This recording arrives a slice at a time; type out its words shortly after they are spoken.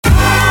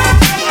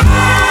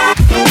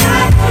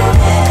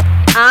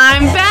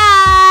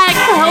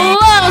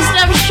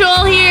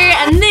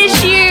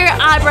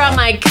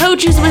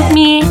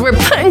we're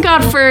putting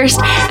God first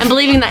and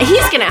believing that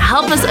He's going to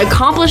help us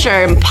accomplish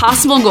our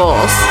impossible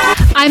goals.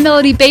 I'm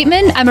Melody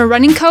Bateman. I'm a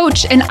running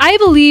coach, and I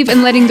believe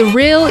in letting the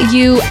real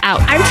you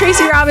out. I'm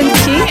Tracy Robbins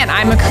King, and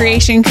I'm a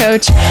creation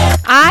coach.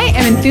 I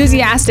am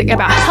enthusiastic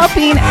about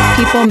helping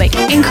people make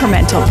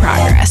incremental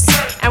progress.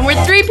 And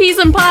we're 3 Ps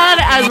in Pod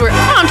as we're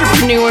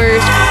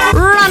entrepreneurs,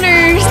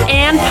 runners,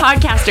 and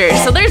podcasters.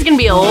 So there's going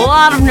to be a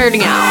lot of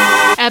nerding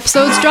out.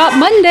 Episodes drop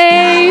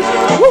Monday.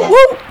 Woo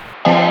woo!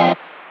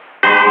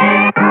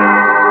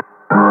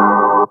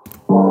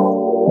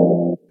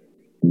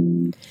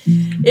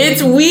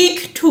 It's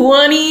week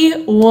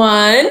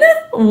 21.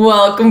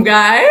 Welcome,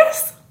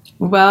 guys.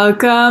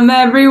 Welcome,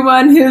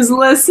 everyone who's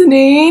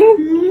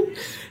listening.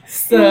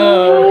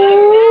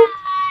 So,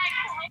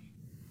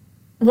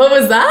 what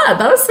was that?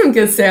 That was some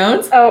good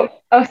sounds. Sorry.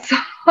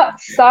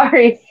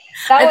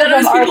 I thought it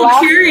was people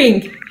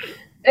cheering.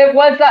 It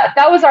was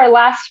that was our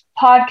last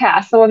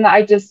podcast, the one that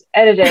I just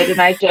edited,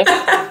 and I just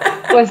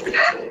was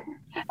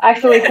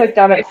actually clicked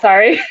on it.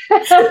 Sorry.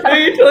 No,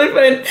 you're totally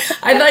fine.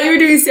 I thought you were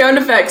doing sound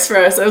effects for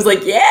us. I was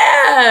like,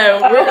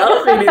 yeah, we're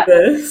elevating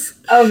this.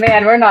 Oh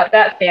man, we're not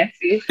that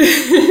fancy.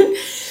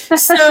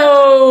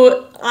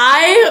 So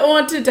I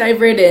want to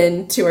dive right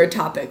into our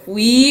topic.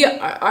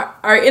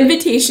 Our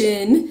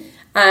invitation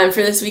for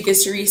this week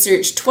is to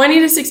research 20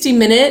 to 60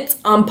 minutes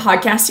on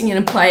podcasting and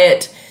apply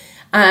it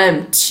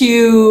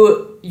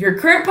to your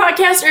current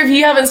podcast, or if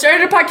you haven't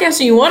started a podcast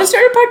and you want to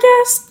start a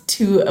podcast,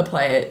 to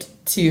apply it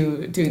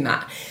to doing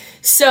that.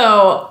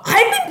 So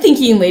I've been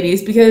thinking,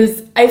 ladies,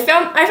 because I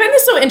find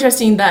this so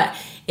interesting that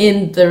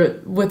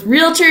with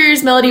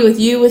realtors, Melody, with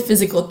you, with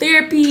physical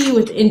therapy,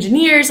 with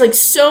engineers, like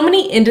so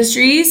many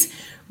industries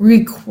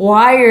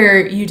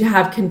require you to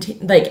have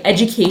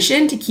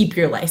education to keep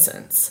your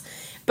license.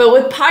 But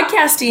with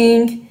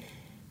podcasting,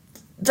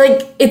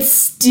 it's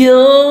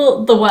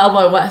still the Wild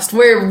Wild West,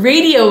 where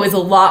radio is a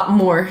lot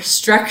more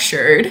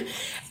structured.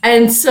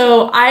 And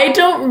so I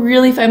don't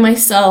really find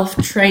myself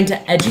trying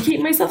to educate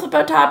myself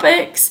about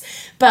topics,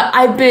 but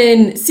I've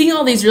been seeing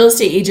all these real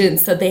estate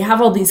agents that they have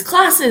all these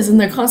classes and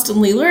they're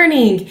constantly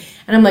learning.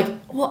 And I'm like,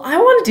 well, I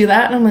want to do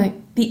that. And I'm like,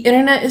 the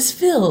internet is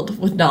filled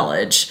with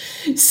knowledge.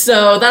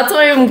 So that's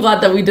why I'm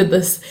glad that we did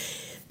this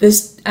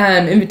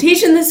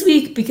invitation this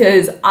week,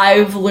 because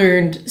I've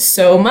learned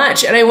so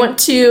much. And I went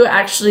to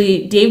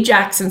actually Dave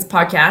Jackson's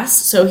podcast.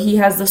 So he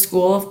has the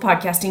School of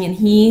Podcasting, and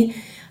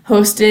he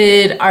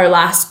hosted our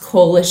last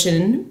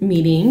coalition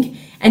meeting,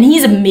 and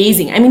he's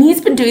amazing. I mean,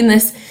 he's been doing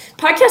this.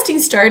 Podcasting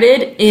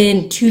started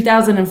in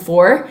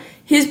 2004.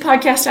 His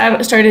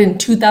podcast started in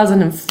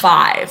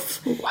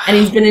 2005. Wow. And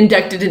he's been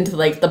inducted into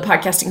the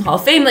Podcasting Hall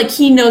of Fame.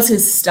 He knows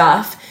his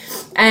stuff.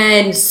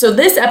 And so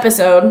this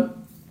episode,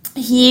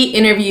 he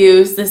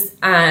interviews this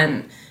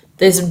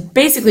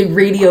basically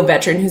radio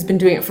veteran who's been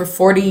doing it for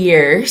 40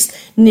 years,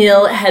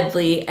 Neil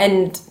Headley,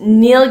 and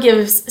Neil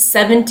gives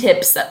 7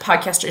 tips that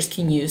podcasters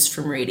can use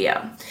from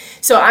radio.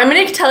 So I'm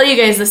going to tell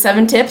you guys the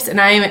 7 tips,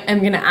 and I am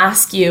going to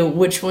ask you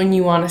which one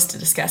you want us to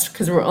discuss,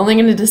 because we're only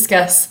going to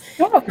discuss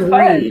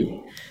 3.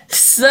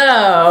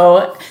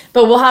 So,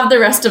 but we'll have the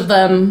rest of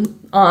them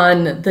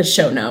on the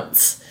show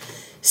notes.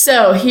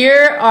 So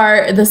here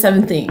are the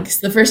 7 things.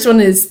 The first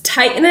one is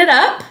tighten it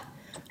up.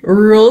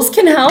 Rules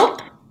can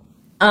help.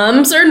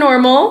 Ums are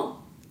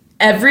normal.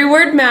 Every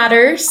word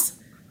matters.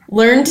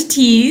 Learn to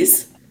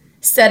tease.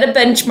 Set a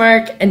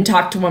benchmark and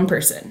talk to one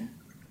person.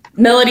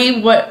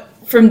 Melody, what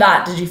from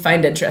that did you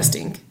find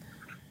interesting?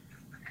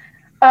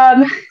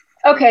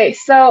 Okay,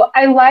 so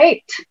I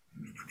liked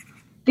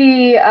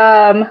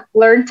the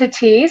learn to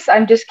tease.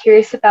 I'm just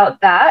curious about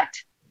that.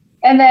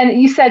 And then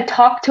you said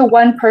talk to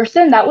one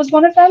person. That was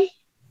one of them?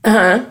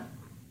 Uh-huh.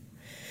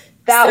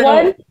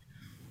 One?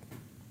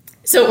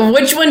 So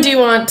which one do you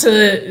want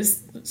to...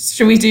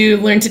 Should we do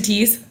learn to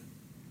tease?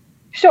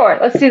 Sure,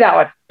 let's do that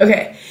one.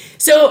 Okay.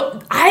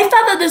 So I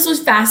thought that this was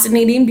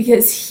fascinating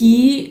because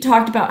he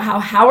talked about how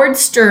Howard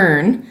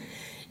Stern,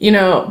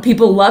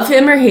 people love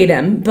him or hate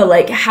him,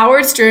 but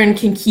Howard Stern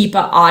can keep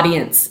an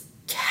audience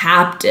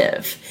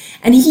captive.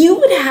 And he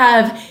would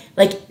have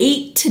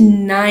 8 to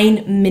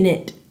 9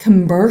 minute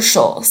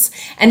commercials,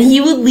 and he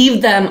would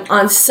leave them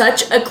on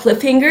such a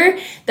cliffhanger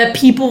that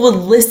people would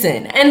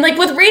listen. And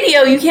with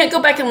radio, you can't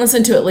go back and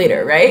listen to it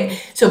later, right?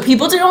 So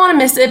people didn't want to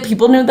miss it.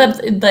 People knew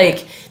that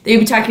they'd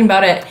be talking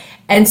about it,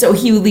 and so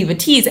he would leave a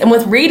tease. And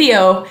with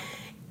radio,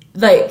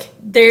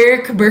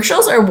 their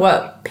commercials are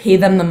what pay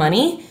them the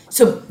money,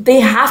 so they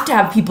have to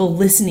have people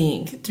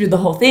listening through the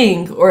whole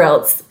thing, or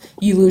else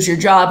you lose your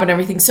job and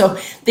everything. So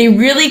they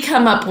really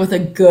come up with a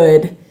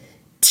good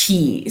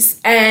tease.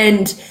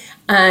 And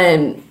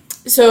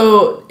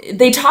so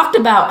they talked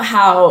about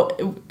how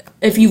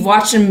if you've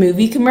watched a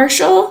movie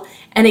commercial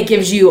and it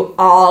gives you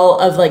all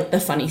of the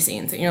funny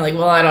scenes, and you're like,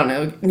 well, I don't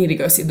know, need to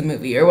go see the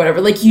movie or whatever.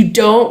 You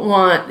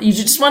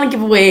just want to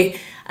give away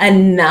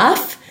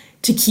enough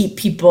to keep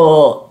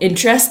people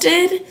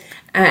interested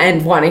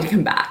and wanting to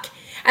come back.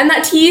 And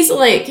that tease,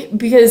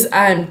 because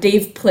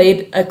Dave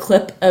played a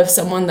clip of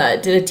someone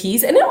that did a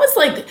tease, and it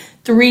was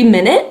 3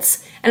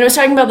 minutes, And it was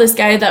talking about this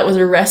guy that was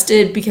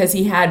arrested because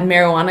he had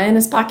marijuana in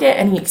his pocket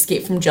and he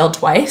escaped from jail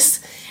twice.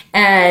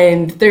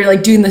 And they're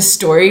like doing this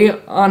story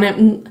on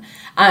it.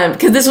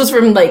 Because this was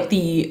from like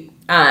the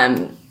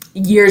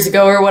years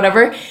ago or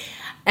whatever.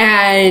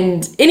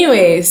 And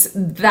anyways,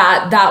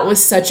 that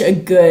was such a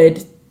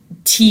good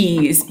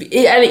tease.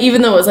 And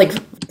even though it was like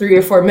 3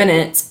 or 4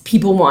 minutes,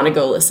 people want to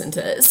go listen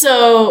to it.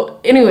 So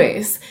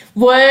anyways,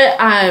 what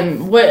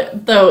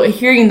though,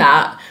 hearing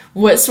that,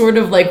 what sort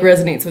of like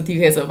resonates with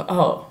you guys of,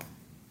 oh.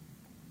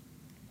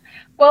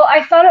 Well,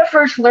 I thought at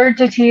first learn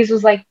to tease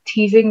was like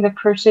teasing the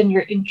person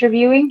you're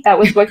interviewing. That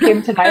was what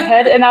came to my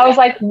head. And I was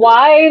like,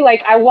 why?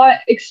 Like, I want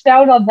to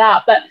expound on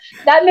that, but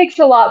that makes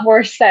a lot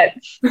more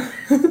sense.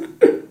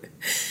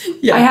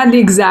 Yeah. I had the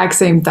exact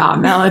same thought,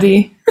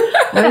 Melody.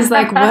 I was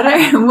like, what?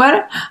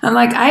 I'm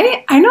like,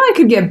 I know I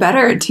could get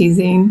better at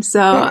teasing,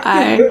 so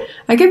I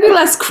could be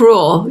less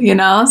cruel, you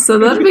know. So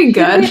that'd be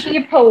good. Should we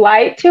be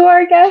polite to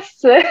our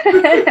guests? No,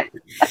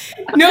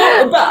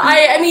 but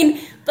I mean,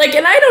 like,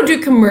 and I don't do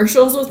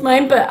commercials with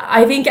mine, but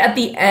I think at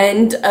the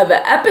end of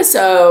an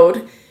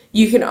episode,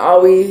 you can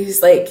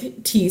always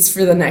like tease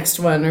for the next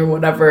one or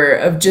whatever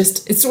of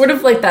just, it's sort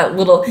of like that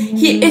little,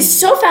 he is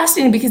so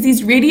fascinating because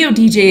these radio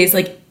DJs,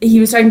 like he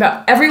was talking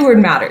about, every word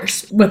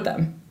matters with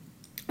them.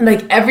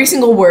 Like every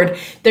single word,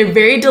 they're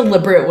very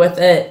deliberate with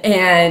it.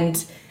 And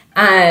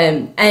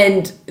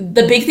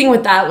the big thing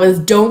with that was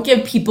don't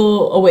give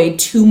people away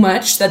too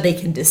much that they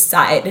can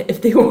decide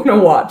if they want to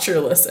watch or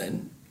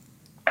listen.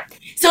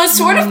 So it's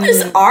sort of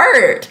this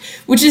art,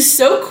 which is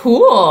so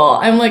cool.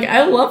 I'm like,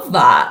 I love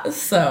that.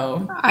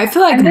 So I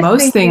feel like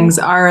most things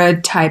are a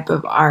type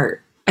of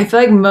art. I feel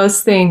like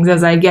most things,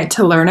 as I get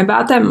to learn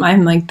about them,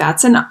 I'm like,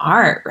 that's an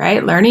art,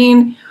 right?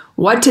 Learning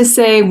what to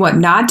say, what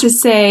not to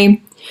say,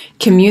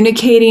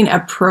 communicating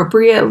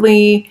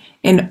appropriately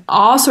in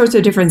all sorts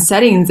of different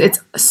settings. It's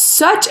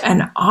such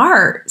an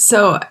art.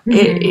 So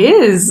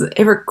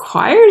it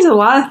requires a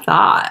lot of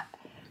thought.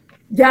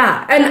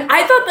 Yeah, and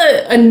I thought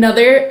that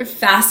another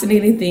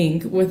fascinating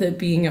thing with it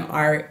being an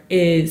art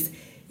is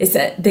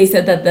that they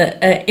said that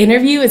the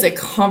interview is a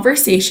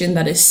conversation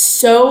that is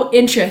so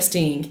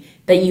interesting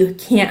that you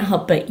can't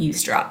help but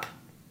eavesdrop.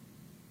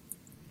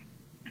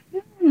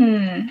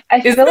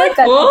 I feel like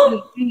that needs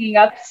to be hanging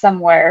up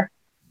somewhere.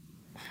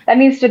 That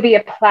needs to be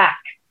a plaque.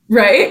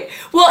 Right?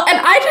 Well, and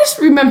I just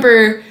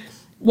remember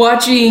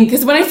watching,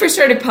 because when I first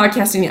started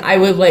podcasting, I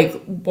would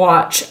like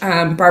watch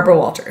Barbara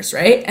Walters,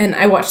 right? And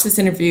I watched this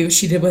interview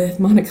she did with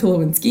Monica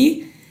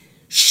Lewinsky.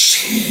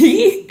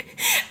 She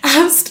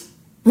asked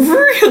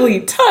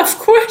really tough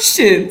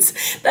questions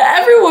that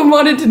everyone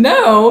wanted to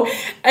know.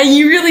 And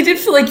you really did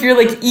feel like you're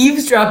like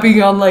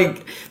eavesdropping on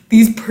like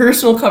these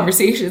personal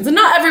conversations. And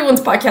not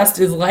everyone's podcast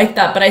is like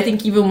that, but I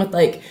think even with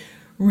like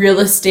real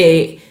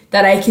estate,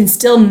 that I can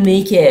still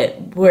make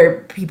it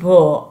where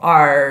people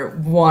are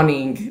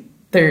wanting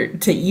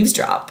to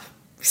eavesdrop.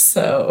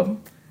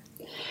 So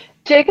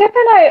Jacob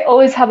and I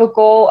always have a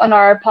goal on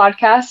our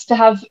podcast to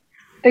have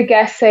the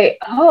guests say,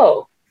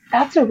 oh,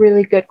 that's a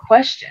really good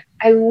question.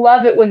 I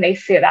love it when they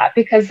say that,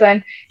 because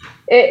then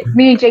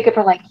me and Jacob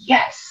are like,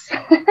 yes.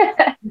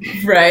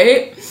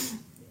 Right?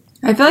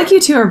 I feel like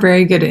you two are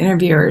very good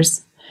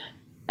interviewers.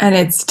 And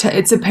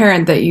it's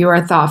apparent that you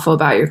are thoughtful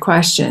about your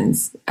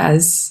questions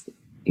as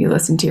you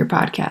listen to your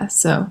podcast.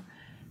 So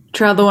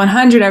Trail the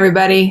 100,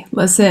 everybody.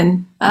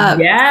 Listen up.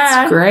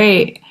 Yeah. It's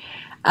great.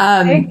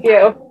 Thank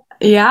you.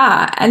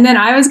 Yeah. And then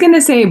I was going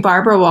to say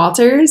Barbara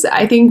Walters.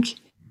 I think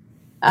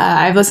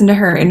I've listened to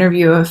her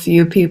interview a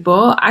few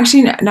people.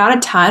 Actually, not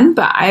a ton,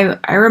 but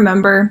I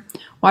remember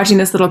watching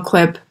this little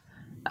clip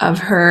of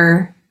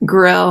her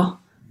grill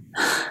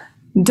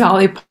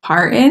Dolly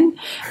Parton.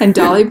 And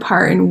Dolly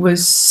Parton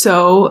was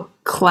so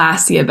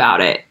classy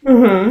about it.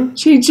 Mm-hmm.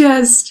 She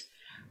just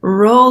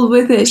rolled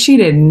with it. She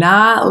did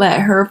not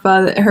let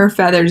her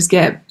feathers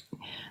get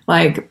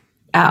like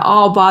at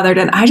all bothered.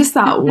 And I just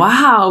thought,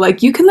 wow,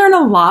 like you can learn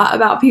a lot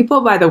about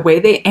people by the way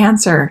they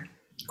answer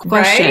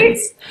questions. Right?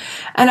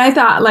 And I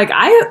thought like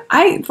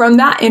I from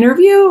that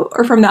interview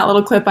or from that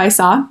little clip I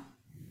saw,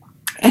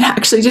 it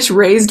actually just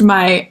raised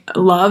my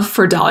love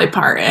for Dolly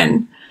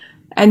Parton.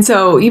 And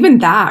so even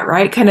that,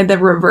 right, kind of the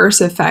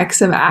reverse effects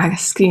of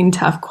asking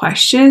tough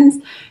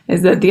questions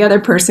is that the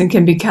other person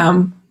can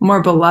become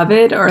more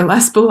beloved or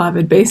less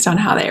beloved based on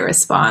how they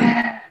respond.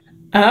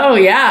 Oh,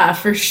 yeah,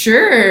 for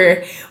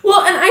sure.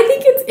 Well, and I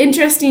think it's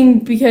interesting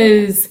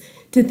because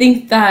to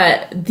think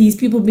that these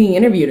people being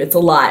interviewed, it's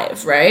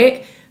alive,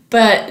 right?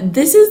 But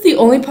this is the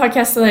only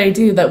podcast that I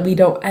do that we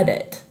don't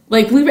edit.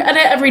 Like, we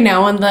edit every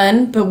now and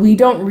then, but we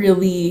don't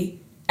really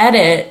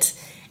edit.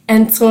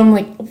 And so I'm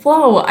like,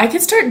 whoa, I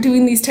could start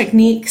doing these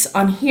techniques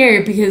on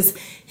here, because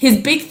his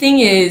big thing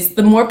is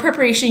the more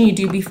preparation you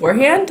do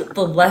beforehand,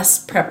 the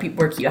less prep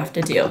work you have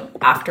to do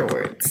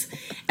afterwards.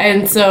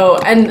 And so,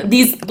 and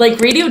these like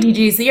radio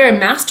DJs, they are a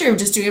master of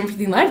just doing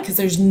everything live because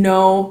there's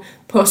no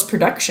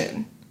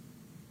post-production,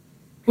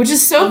 which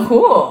is so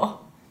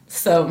cool.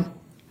 So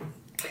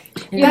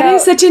that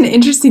is such an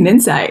interesting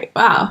insight.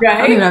 Wow. Right?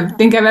 I don't even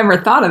think I've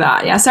ever thought of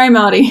that. Yeah. Sorry,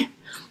 Melody.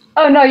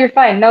 Oh, no, you're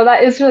fine. No,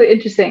 that is really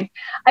interesting.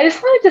 I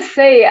just wanted to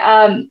say,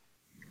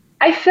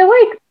 I feel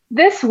like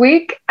this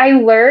week I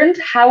learned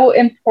how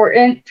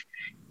important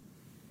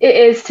it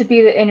is to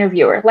be the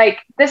interviewer. Like,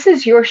 this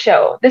is your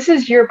show, this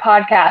is your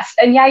podcast.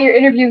 And yeah, you're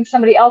interviewing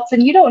somebody else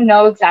and you don't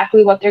know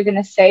exactly what they're going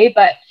to say,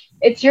 but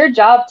it's your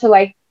job to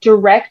like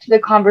direct the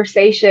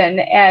conversation.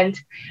 And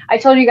I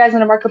told you guys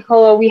on a Marco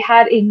Polo, we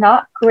had a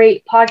not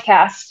great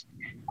podcast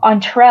on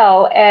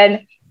Trell.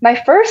 And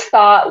my first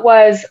thought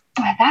was,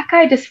 that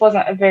guy just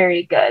wasn't a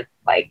very good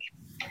like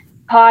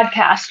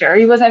podcaster.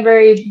 He wasn't a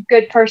very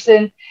good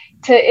person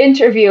to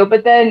interview.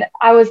 But then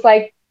I was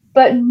like,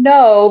 but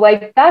no,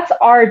 like that's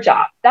our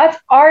job. That's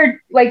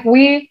our, like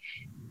we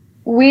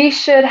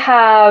should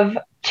have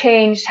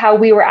changed how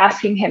we were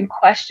asking him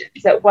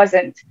questions. It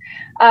wasn't,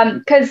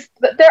 because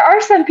there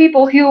are some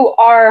people who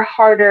are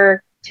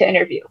harder to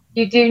interview.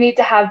 You do need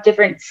to have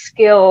different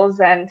skills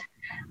and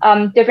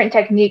different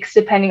techniques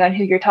depending on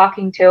who you're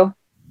talking to.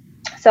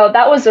 So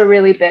that was a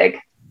really big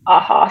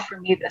aha for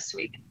me this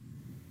week.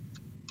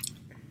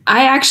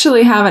 I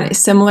actually have a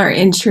similar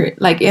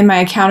like in my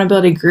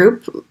accountability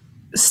group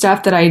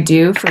stuff that I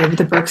do for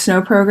the Brooke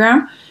Snow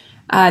program.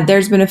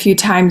 There's been a few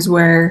times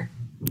where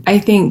I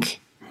think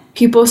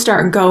people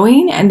start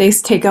going and they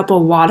take up a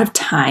lot of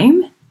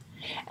time.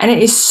 And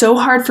it is so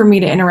hard for me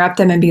to interrupt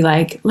them and be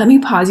like, let me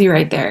pause you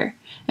right there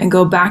and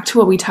go back to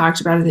what we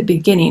talked about at the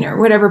beginning or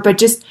whatever. But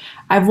just,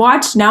 I've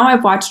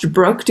watched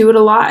Brooke do it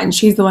a lot. And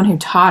she's the one who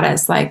taught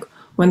us, like,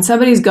 when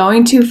somebody's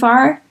going too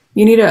far,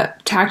 you need to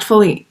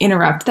tactfully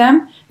interrupt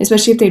them,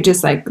 especially if they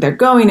just like, they're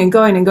going and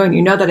going and going.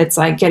 You know that it's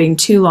like getting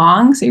too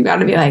long. So you've got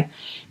to be like,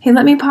 hey,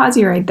 let me pause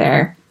you right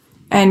there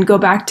and go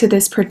back to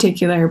this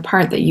particular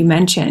part that you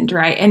mentioned,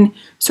 right? And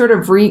sort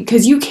of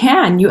because you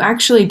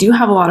actually do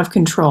have a lot of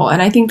control.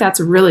 And I think that's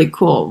a really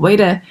cool way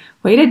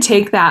to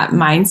take that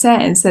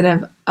mindset instead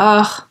of,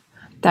 oh,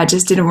 that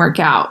just didn't work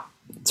out.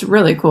 It's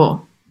really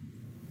cool.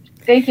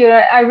 Thank you.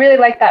 I really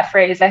like that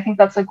phrase. I think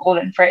that's a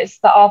golden phrase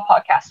that all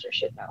podcasters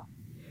should know.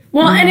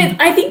 Well, and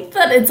I think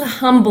that it's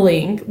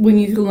humbling when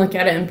you can look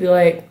at it and be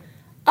like,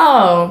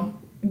 oh,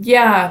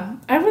 yeah,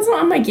 I wasn't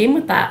on my game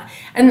with that.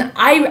 And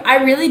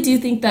I really do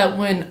think that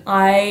when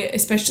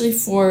especially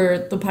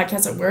for the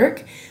podcast at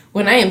work,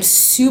 when I am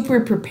super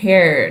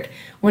prepared,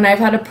 when I've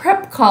had a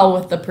prep call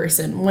with the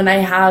person, when I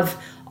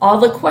have all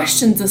the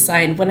questions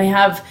assigned, when I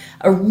have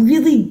a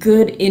really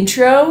good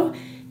intro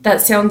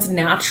that sounds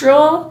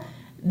natural,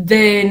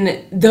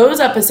 then those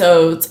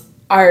episodes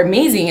are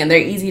amazing and they're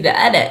easy to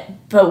edit.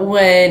 But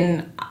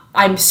when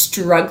I'm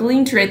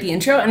struggling to write the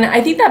intro, and I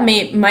think that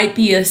might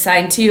be a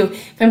sign too,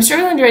 if I'm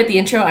struggling to write the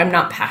intro, I'm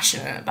not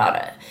passionate about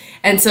it.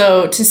 And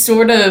so to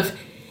sort of,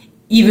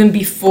 even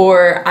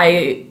before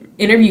I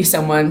interview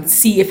someone,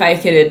 see if I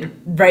could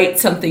write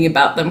something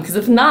about them, because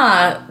if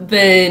not,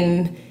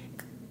 then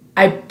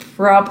I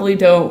probably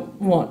don't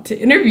want to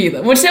interview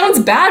them, which sounds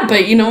bad,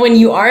 but you know, when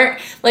you aren't,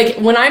 like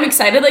when I'm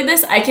excited like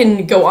this, I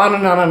can go on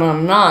and on and on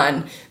and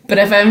on. But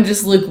if I'm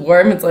just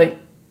lukewarm, it's like,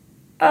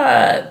 you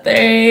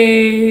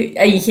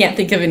can't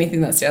think of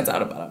anything that stands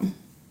out about them.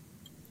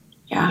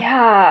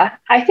 Yeah,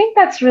 I think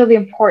that's really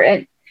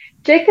important.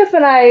 Jacob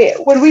and I,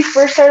 when we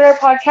first started our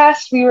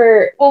podcast,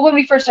 when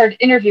we first started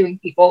interviewing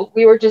people,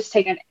 we were just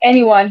taking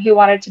anyone who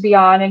wanted to be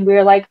on, and we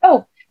were like,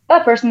 oh,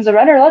 that person's a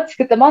runner, let's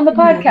get them on the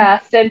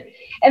podcast.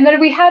 And then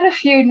we had a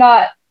few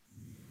not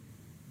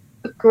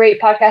great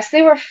podcasts.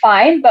 They were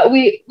fine, but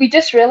we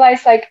just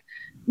realized, like,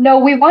 no,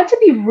 we want to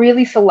be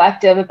really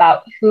selective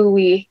about who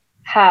we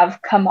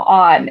have come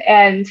on.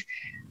 And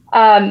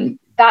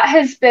that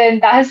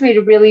has made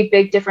a really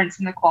big difference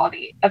in the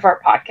quality of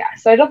our podcast.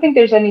 So I don't think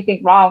there's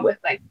anything wrong with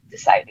like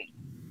deciding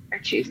or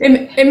choosing.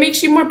 It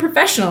makes you more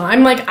professional.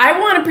 I'm like, I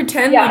want to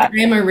pretend like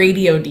I'm a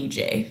radio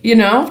DJ, you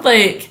know,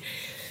 like,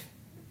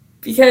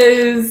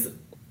 because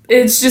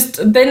it's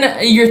just,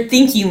 then you're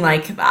thinking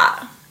like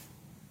that.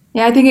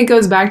 Yeah, I think it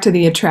goes back to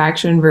the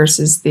attraction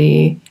versus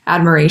the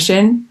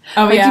admiration.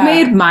 Oh, like, you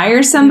may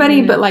admire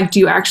somebody, but like, do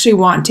you actually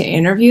want to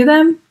interview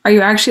them? Are you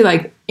actually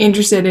like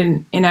interested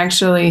in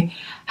actually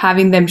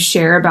having them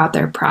share about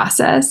their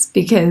process?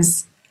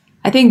 Because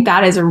I think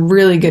that is a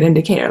really good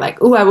indicator. Like,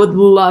 oh, I would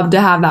love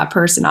to have that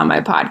person on my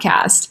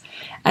podcast,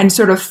 and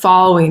sort of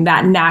following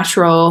that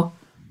natural,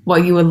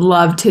 what you would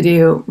love to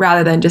do,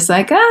 rather than just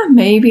like,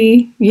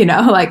 maybe, you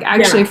know, like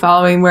actually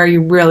following where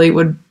you really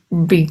would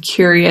be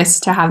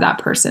curious to have that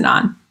person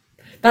on.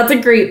 That's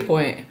a great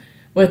point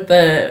with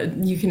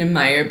you can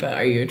admire, but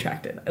are you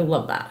attracted? I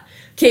love that.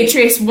 Okay,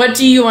 Trace, what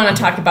do you want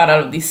to talk about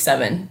out of these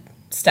 7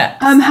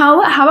 steps?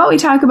 How about we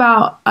talk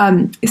about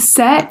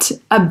set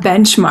a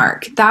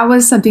benchmark? That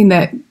was something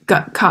that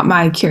caught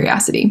my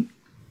curiosity.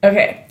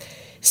 Okay,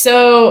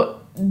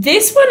 so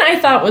this one I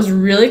thought was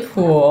really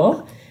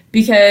cool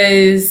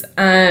because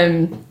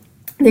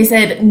they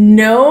said,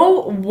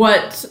 know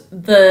what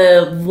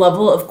the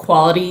level of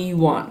quality you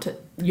want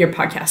your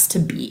podcast to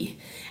be.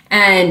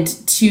 And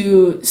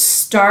to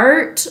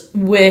start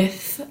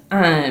with,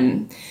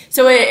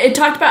 so it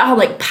talked about how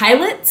like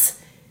pilots,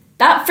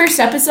 that first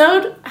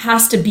episode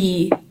has to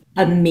be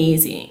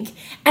amazing.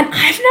 And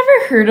I've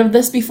never heard of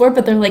this before,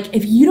 but they're like,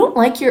 if you don't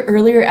like your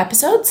earlier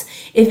episodes,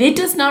 if it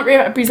does not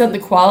represent the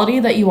quality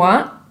that you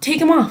want, take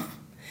them off.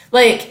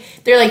 Like,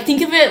 they're like,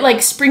 think of it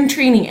like spring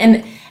training.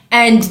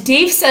 And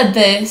Dave said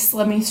this,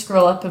 let me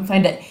scroll up and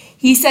find it.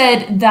 He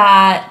said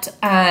that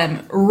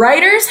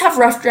writers have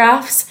rough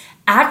drafts,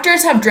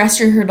 actors have dress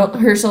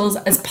rehearsals.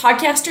 As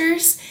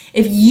podcasters,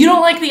 if you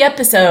don't like the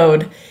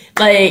episode,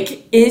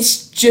 like,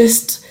 it's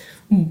just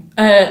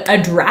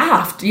a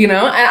draft, you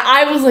know? And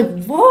I was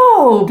like,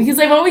 whoa, because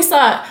I've always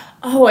thought,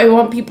 oh, I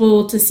want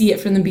people to see it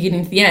from the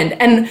beginning to the end.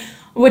 And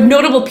with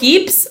Notable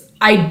Peeps,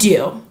 I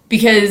do,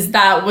 because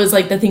that was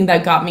like the thing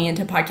that got me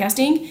into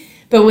podcasting.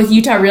 But with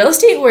Utah Real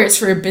Estate, where it's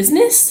for a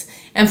business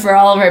and for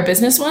all of our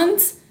business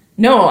ones,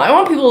 no, I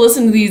want people to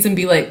listen to these and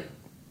be like,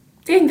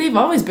 dang, they've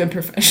always been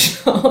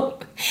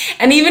professional.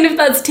 And even if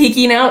that's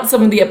taking out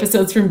some of the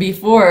episodes from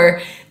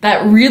before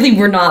that really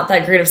were not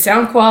that great of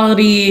sound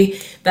quality,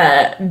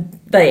 that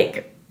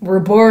like were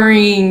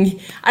boring,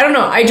 I don't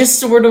know. I just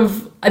sort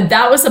of,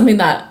 that was something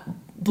that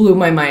blew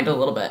my mind a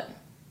little bit.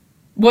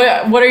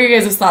 What are your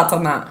guys' thoughts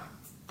on that?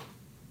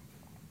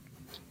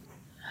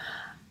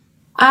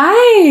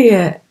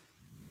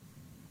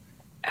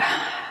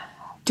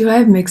 Do I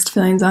have mixed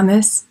feelings on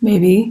this?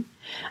 Maybe.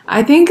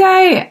 I think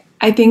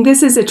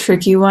this is a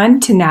tricky one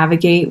to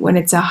navigate when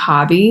it's a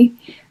hobby.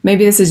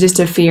 Maybe this is just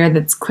a fear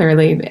that's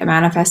clearly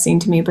manifesting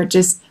to me, but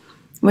just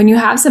when you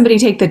have somebody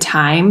take the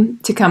time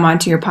to come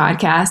onto your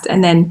podcast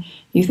and then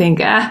you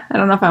think, I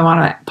don't know if I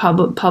want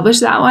to publish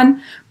that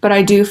one, but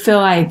I do feel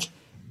like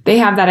they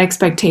have that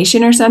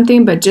expectation or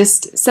something, but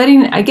just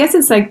setting, I guess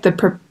it's like the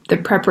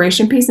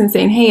preparation piece and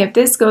saying, hey, if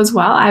this goes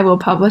well, I will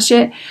publish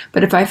it.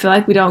 But if I feel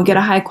like we don't get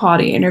a high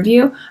quality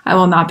interview, I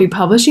will not be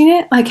publishing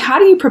it. Like, how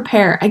do you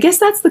prepare? I guess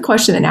that's the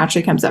question that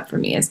naturally comes up for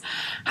me is,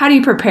 how do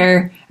you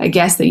prepare a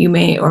guest that you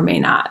may or may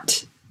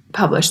not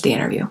publish the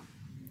interview?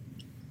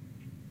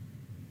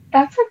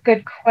 That's a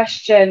good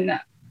question.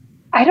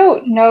 I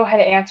don't know how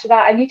to answer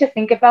that. I need to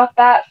think about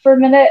that for a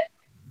minute.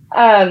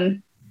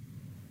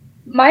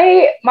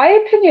 My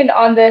opinion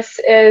on this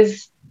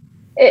is,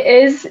 it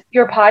is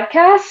your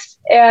podcast,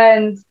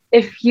 and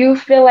if you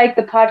feel like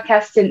the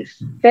podcast didn't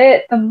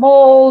fit the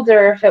mold,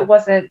 or if it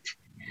wasn't,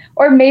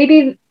 or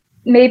maybe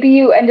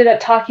you ended up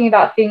talking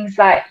about things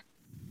that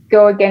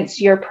go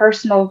against your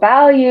personal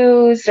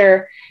values,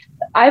 or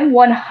I'm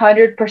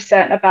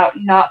 100% about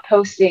not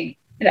posting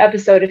an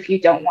episode if you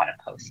don't want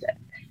to post it.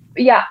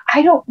 But yeah,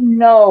 I don't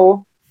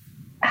know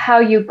how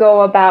you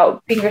go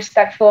about being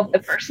respectful of the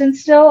person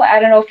still. I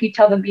don't know if you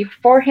tell them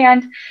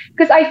beforehand,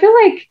 because I feel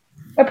like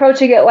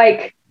approaching it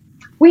like,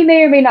 we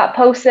may or may not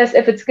post this.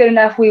 If it's good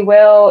enough, we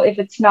will. If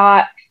it's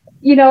not,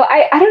 I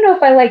don't know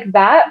if I like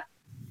that.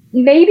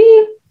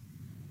 Maybe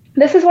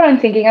this is what I'm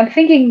thinking. I'm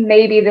thinking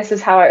maybe this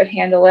is how I would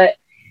handle it,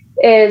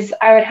 is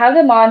I would have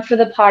them on for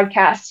the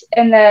podcast.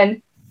 And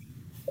then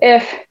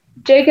if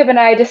Jacob and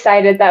I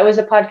decided that was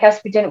a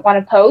podcast we didn't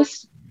want to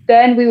post,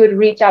 then we would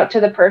reach out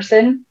to the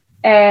person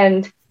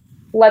and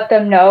let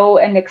them know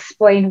and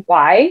explain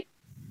why,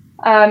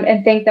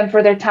 and thank them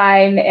for their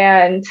time.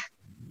 And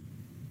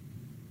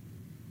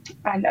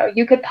I know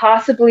you could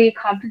possibly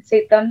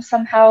compensate them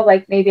somehow.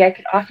 Like maybe I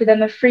could offer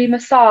them a free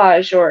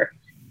massage, or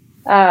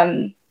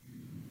I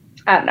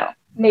don't know,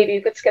 maybe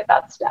you could skip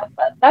that step,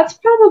 but that's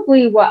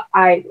probably what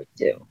I would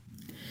do.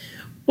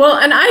 Well,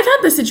 and I've had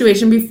the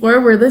situation before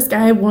where this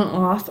guy went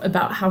off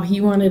about how he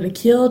wanted to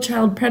kill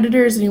child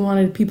predators and he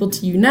wanted people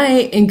to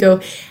unite and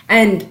go,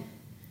 and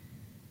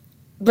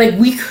like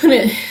we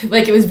couldn't,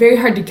 like it was very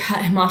hard to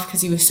cut him off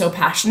because he was so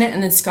passionate,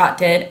 and then Scott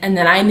did, and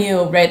then I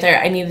knew right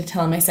there I needed to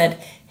tell him. I said,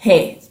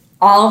 hey,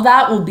 all of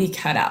that will be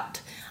cut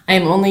out. I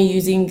am only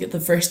using the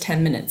first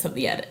 10 minutes of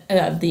the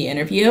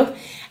interview.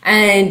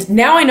 And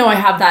now I know I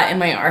have that in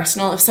my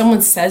arsenal. If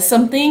someone says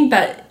something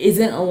that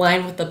isn't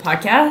aligned with the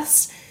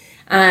podcast,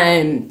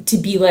 to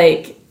be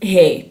like,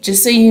 hey,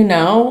 just so you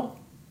know,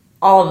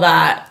 all of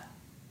that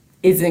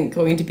isn't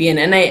going to be in.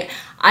 And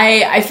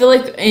I feel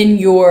like in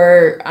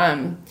your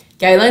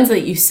guidelines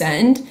that you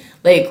send,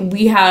 like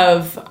we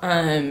have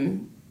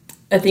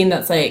a thing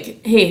that's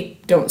like, hey,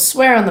 don't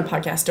swear on the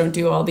podcast,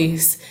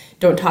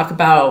 don't talk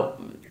about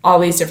all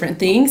these different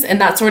things.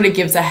 And that sort of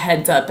gives a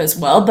heads up as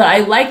well. But I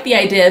like the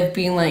idea of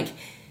being like,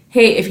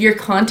 hey, if your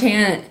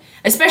content,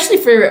 especially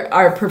for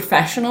our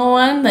professional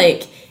one,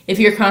 like if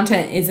your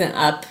content isn't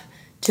up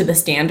to the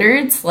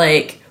standards,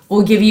 like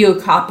we'll give you a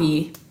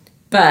copy,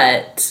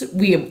 but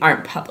we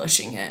aren't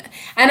publishing it.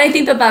 And I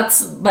think that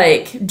that's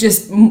like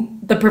just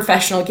the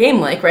professional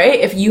game, like, right?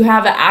 If you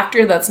have an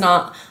actor that's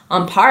not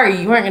on par,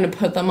 you aren't going to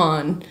put them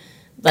on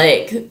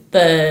like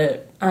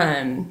the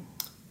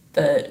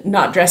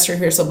not dress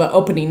rehearsal, but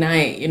opening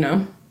night,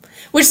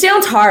 which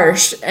sounds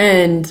harsh.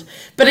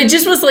 But it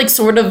just was like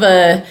sort of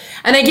and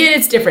I get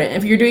it's different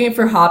if you're doing it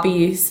for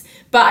hobbies,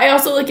 but I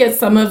also look at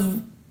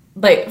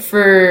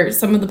for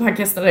some of the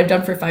podcasts that I've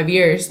done for 5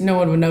 years, no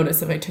one would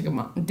notice if I took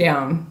them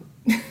down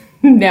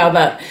now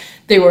that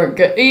they weren't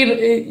good.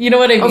 You know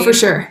what I mean? Oh, for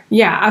sure.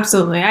 Yeah,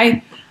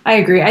 absolutely. I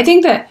agree. I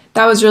think that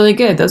was really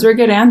good. Those were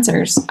good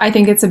answers. I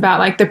think it's about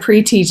like the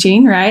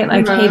pre-teaching, right?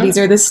 Like, hey, these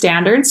are the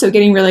standards. So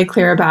getting really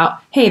clear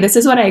about, hey, this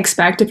is what I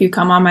expect if you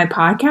come on my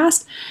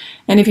podcast.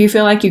 And if you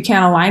feel like you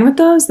can't align with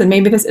those, then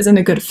maybe this isn't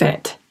a good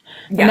fit.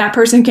 Yeah. And that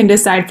person can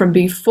decide from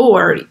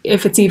before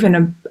if it's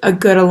even a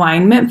good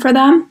alignment for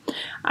them.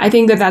 I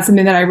think that that's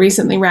something that I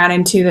recently ran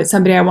into, that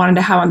somebody I wanted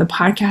to have on the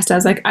podcast. I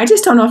was like, I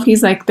just don't know if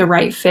he's like the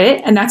right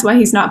fit. And that's why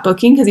he's not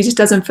booking, because he just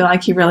doesn't feel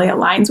like he really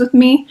aligns with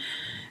me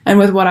and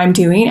with what I'm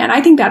doing. And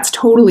I think that's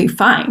totally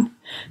fine.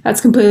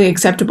 That's completely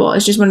acceptable.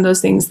 It's just one of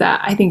those things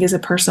that I think is a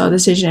personal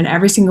decision, and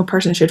every single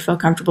person should feel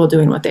comfortable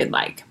doing what they'd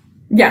like.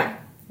 Yeah,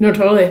 no,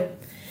 totally.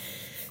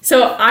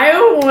 So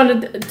I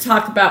wanted to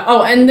talk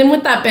about, and then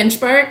with that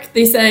benchmark,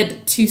 they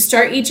said to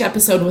start each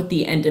episode with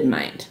the end in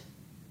mind.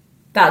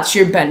 That's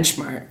your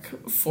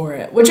benchmark for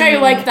it, which I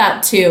like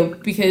that too,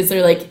 because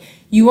they're like,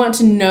 you want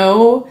to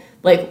know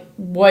like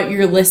what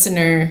your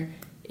listener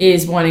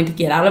is wanting to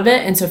get out of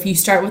it. And so if you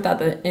start with that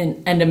the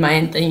end in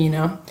mind, then you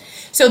know.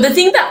 So the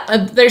thing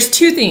that, there's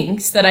two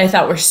things that I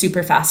thought were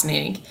super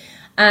fascinating.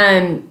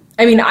 I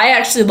mean, I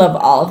actually love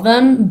all of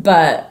them,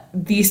 but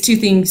these two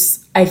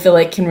things I feel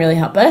like can really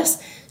help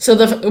us. So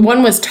the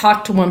one was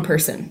talk to one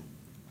person.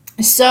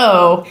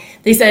 So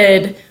they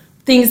said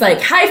things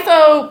like, hi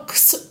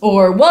folks,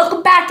 or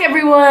welcome back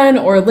everyone,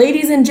 or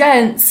ladies and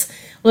gents.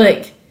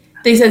 Like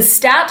they said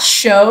stats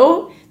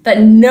show that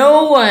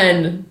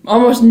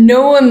almost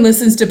no one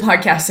listens to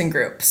podcasts in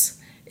groups.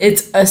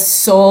 It's a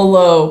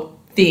solo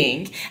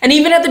thing. And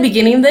even at the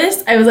beginning of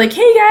this, I was like,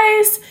 hey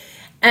guys.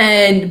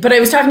 But I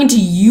was talking to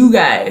you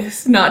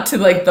guys, not to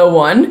like the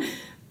one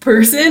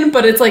person,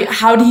 but it's like,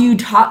 how do you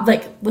talk,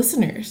 like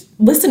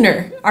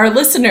our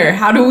listener,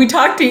 how do we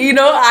talk to,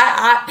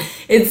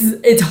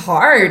 it's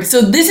hard.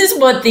 So this is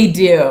what they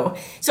do.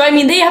 So, I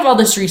mean, they have all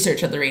this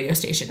research at the radio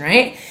station,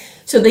 right?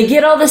 So they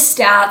get all the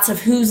stats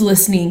of who's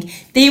listening.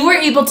 They were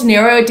able to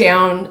narrow it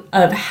down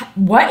of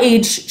what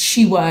age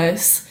she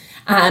was,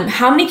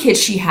 how many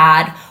kids she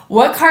had,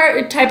 what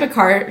type of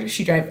car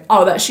she drive.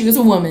 Oh, that she was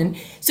a woman.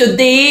 So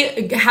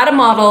they had a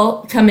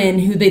model come in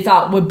who they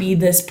thought would be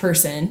this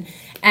person.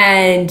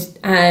 And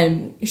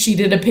she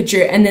did a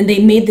picture, and then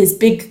they made this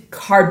big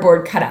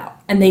cardboard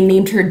cutout, and they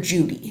named her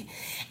Judy.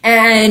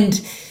 And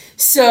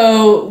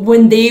so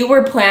when they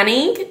were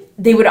planning,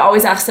 they would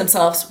always ask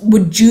themselves,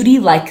 would Judy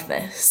like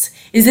this?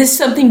 Is this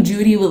something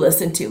Judy would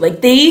listen to? Like,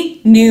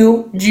 they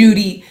knew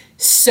Judy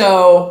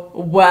so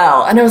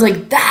well. And I was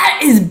like,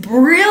 that is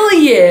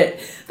brilliant.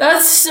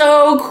 That's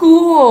so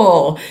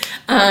cool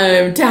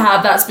to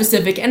have that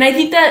specific. And I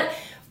think that,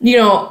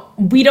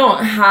 we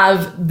don't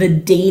have the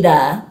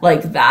data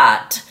like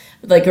that,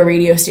 like a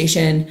radio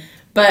station,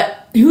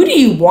 but who do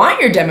you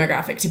want your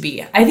demographic to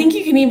be? I think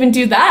you can even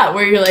do that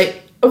where you're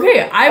like,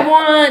 okay, I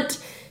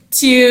want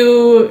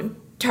to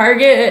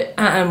target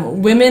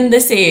women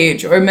this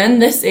age or men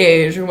this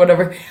age or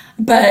whatever,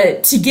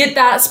 but to get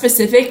that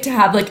specific, to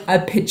have like a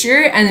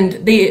picture, and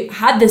they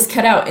had this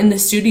cut out in the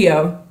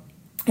studio,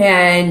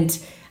 and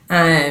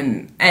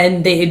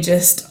they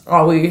just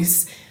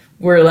always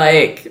were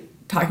like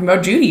talking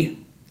about Judy.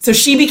 So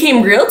she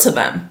became real to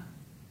them.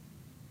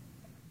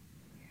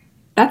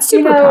 That's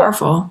super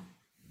powerful.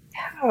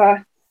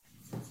 Yeah.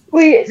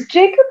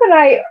 Jacob and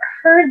I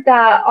heard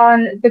that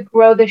on the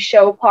Grow the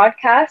Show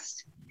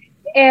podcast,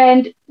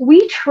 and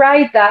we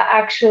tried that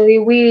actually.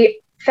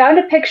 We found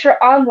a picture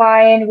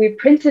online, we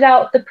printed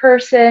out the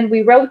person,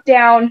 we wrote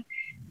down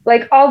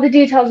like all the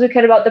details we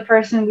could about the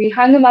person, we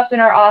hung them up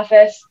in our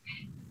office,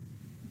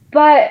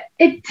 but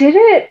it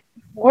didn't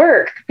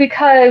work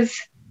because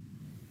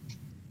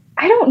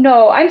I don't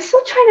know. I'm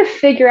still trying to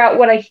figure out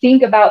what I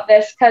think about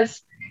this,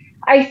 because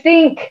I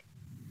think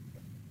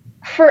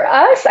for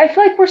us, I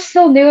feel like we're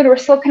still new and we're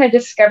still kind of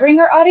discovering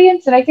our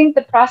audience. And I think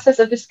the process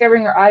of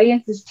discovering our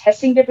audience is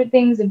testing different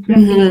things and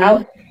putting things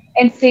out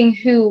and seeing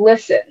who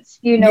listens.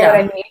 You know what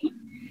I mean?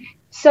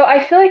 So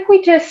I feel like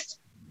we just,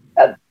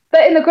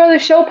 but in the Grow the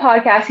Show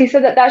podcast, he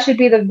said that should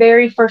be the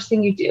very first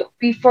thing you do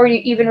before you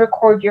even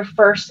record your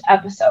first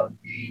episode.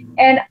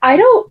 And I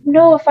don't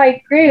know if I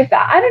agree with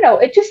that. I don't know.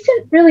 It just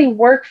didn't really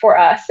work for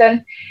us.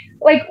 And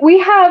like, we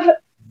have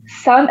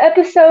some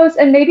episodes,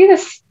 and maybe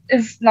this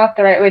is not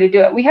the right way to do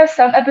it. We have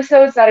some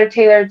episodes that are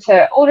tailored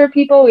to older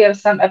people. We have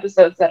some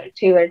episodes that are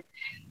tailored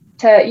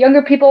to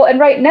younger people. And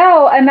right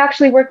now I'm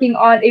actually working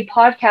on a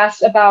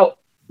podcast about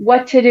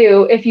what to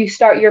do if you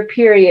start your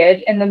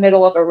period in the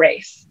middle of a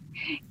race.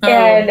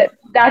 And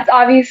that's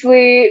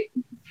obviously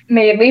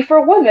mainly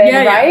for women,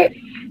 right?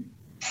 Yeah.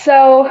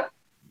 So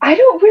I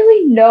don't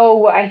really know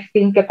what I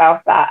think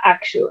about that,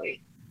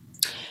 actually.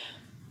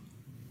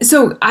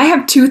 So I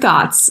have two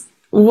thoughts.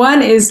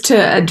 One is to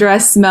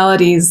address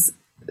Melody's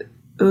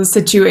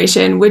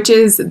situation, which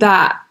is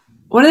that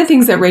one of the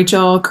things that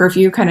Rachel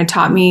Curfew kind of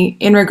taught me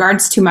in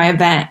regards to my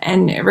event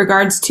and in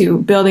regards to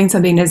building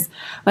something is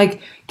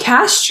like,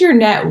 cast your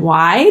net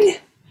wide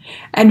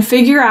and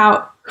figure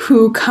out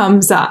who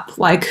comes up,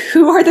 like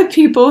who are the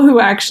people who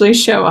actually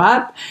show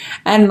up,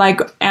 and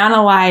like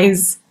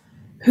analyze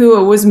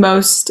who it was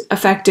most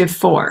effective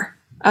for.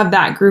 of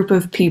that group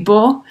of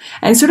people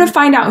and sort of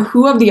find out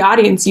who of the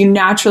audience you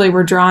naturally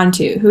were drawn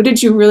to. Who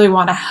did you really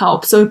want to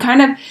help? So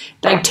kind of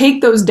like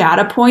take those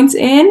data points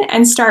in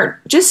and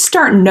start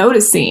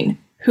noticing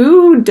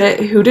who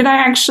did I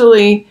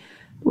actually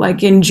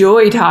like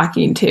enjoy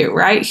talking to,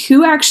 right?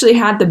 Who actually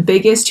had the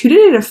biggest, who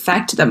did it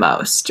affect the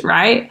most,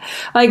 right?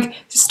 Like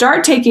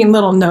start taking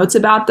little notes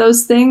about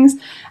those things,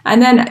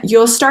 and then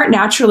you'll start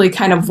naturally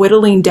kind of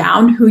whittling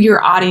down who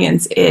your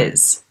audience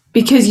is,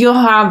 because you'll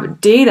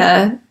have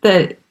data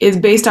that is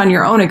based on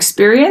your own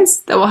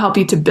experience that will help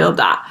you to build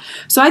that.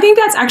 So I think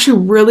that's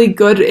actually really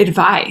good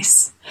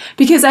advice,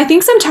 because I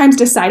think sometimes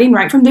deciding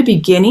right from the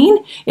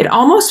beginning, it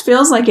almost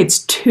feels like it's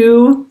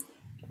too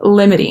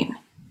limiting.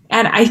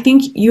 And I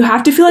think you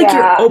have to feel like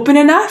you're open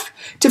enough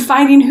to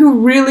finding who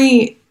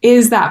really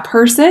is that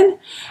person.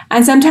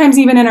 And sometimes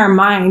even in our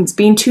minds,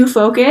 being too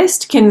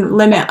focused can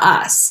limit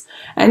us.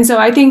 And so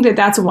I think that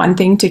that's one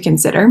thing to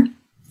consider.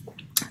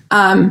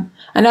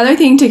 Another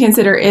thing to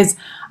consider is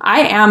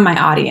I am my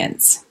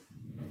audience.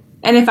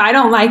 And if I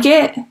don't like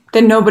it,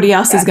 then nobody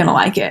else is going to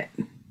like it.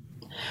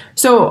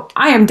 So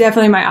I am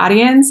definitely my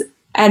audience,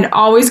 and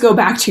always go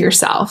back to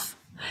yourself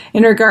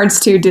in regards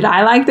to, did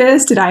I like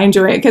this? Did I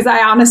enjoy it? Because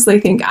I honestly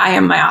think I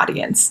am my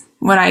audience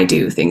when I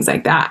do things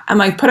like that. I'm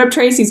like, put up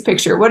Tracy's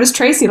picture. What does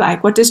Tracy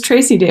like? What does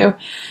Tracy do?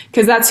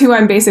 Because that's who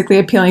I'm basically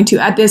appealing to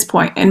at this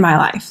point in my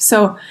life.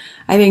 So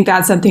I think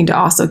that's something to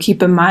also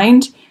keep in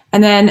mind.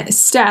 And then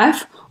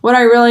Steph, what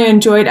I really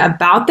enjoyed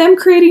about them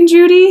creating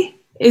Judy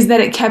is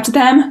that it kept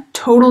them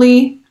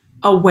totally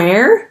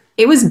aware.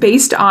 It was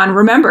based on,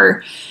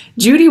 remember,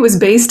 Judy was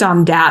based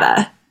on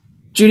data.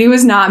 Judy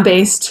was not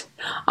based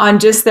on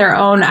just their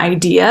own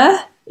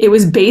idea. It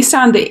was based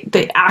on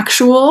the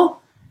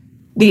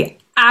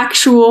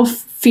actual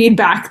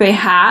feedback they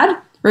had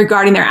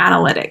regarding their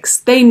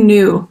analytics. They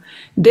knew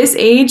this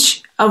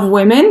age of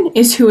women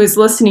is who is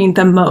listening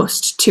the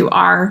most to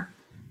our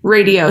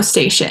radio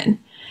station.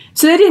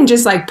 So they didn't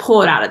just like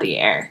pull it out of the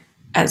air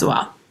as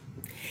well.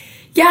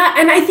 Yeah,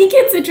 and I think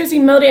it's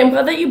interesting, Melody. I'm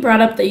glad that you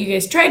brought up that you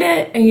guys tried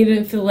it and you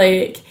didn't feel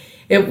like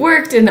it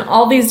worked and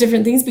all these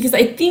different things, because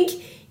I think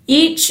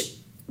each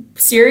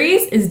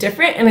series is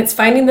different and it's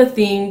finding the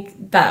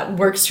thing that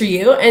works for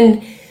you.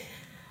 And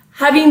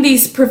having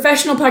these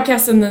professional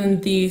podcasts and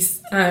then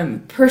these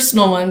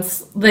personal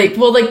ones, like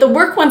the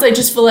work ones, I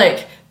just feel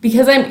like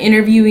because I'm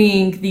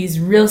interviewing these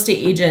real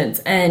estate agents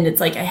and it's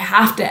like I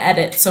have to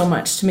edit so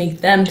much to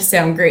make them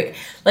sound great.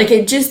 Like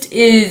it just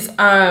is,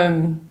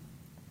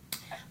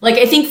 like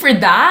I think for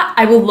that,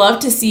 I would love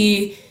to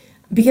see,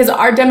 because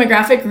our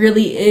demographic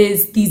really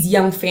is these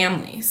young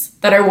families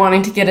that are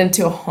wanting to get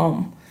into a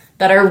home,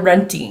 that are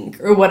renting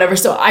or whatever.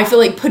 So I feel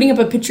like putting up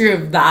a picture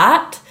of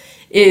that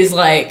is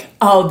like,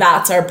 oh,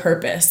 that's our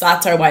purpose.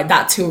 That's our why.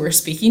 That's who we're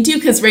speaking to.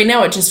 Because right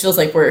now it just feels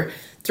like we're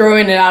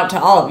throwing it out to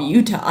all of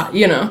Utah,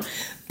 you know.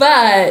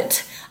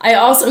 But I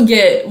also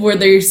get where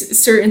there's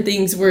certain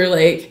things where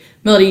like,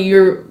 Melody,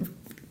 your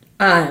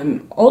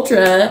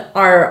Ultra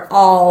are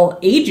all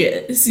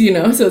ages, you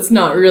know, so it's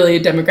not really a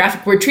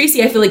demographic. Where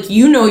Tracy, I feel like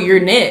you know your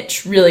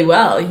niche really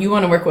well. You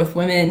want to work with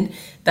women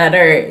that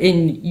are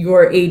in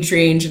your age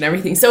range and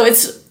everything. So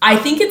I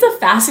think it's a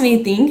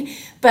fascinating thing.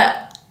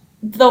 But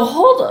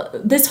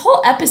this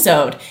whole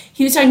episode,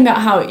 he was talking about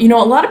how, you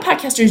know, a lot of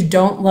podcasters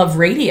don't love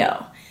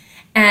radio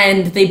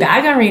and they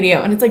bag on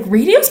radio, and it's like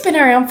radio's been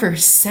around for a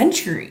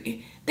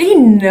century. They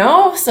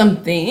know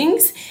some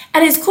things,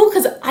 and it's cool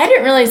because I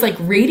didn't realize like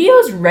radio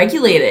is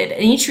regulated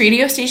and each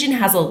radio station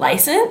has a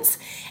license,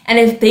 and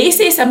if they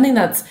say something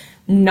that's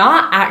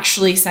not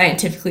actually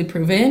scientifically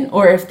proven,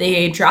 or if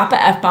they drop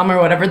a F-bomb or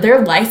whatever,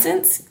 their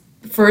license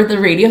for the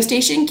radio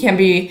station can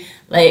be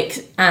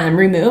like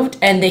removed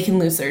and they can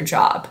lose their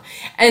job.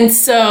 And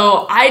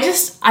so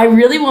I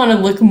really want to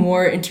look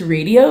more into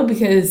radio,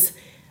 because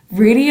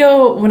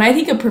radio, when I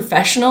think of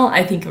professional,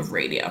 I think of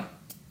radio.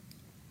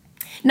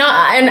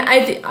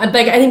 I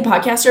think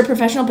podcasts are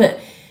professional, but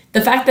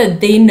the fact that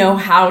they know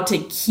how to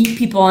keep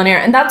people on air.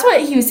 And that's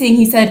what he was saying.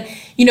 He said,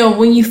 you know,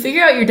 when you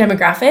figure out your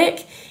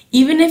demographic,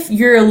 even if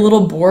you're a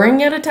little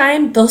boring at a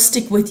time, they'll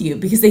stick with you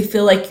because they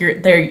feel like you're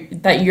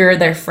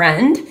their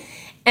friend.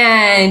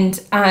 And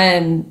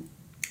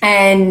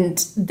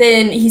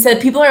then he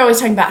said, people are always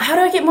talking about, how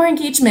do I get more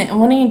engagement and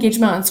wanting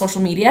engagement on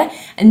social media?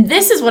 And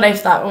this is what I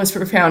thought was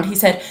profound. He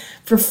said,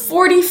 for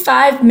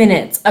 45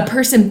 minutes, a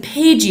person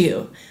paid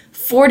you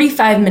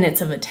 45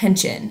 minutes of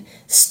attention.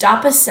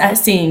 Stop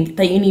assessing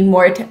that you need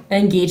more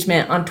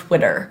engagement on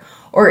Twitter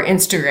or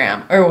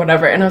Instagram or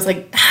whatever. And I was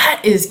like,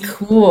 that is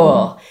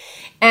cool.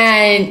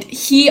 And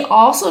he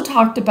also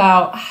talked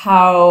about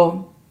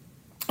how,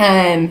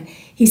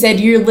 he said,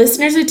 your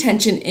listeners'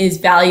 attention is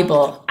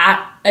valuable.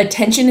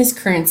 Attention is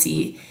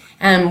currency.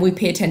 We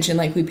pay attention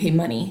like we pay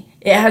money.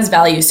 It has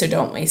value, so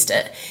don't waste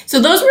it.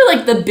 So those were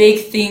like the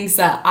big things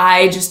that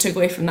I just took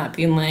away from that,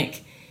 being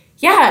like,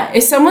 yeah,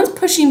 if someone's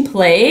pushing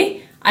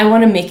play, I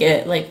want to make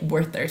it like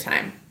worth their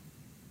time.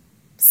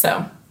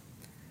 So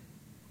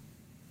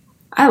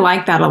I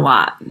like that a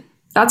lot.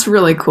 That's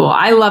really cool.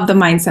 I love the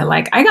mindset.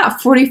 Like, I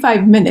got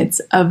 45 minutes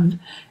of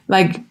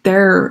Like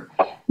they're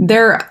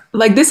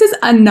like, this is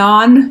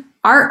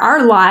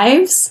our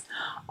lives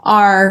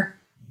are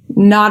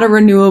not a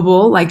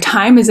renewable, like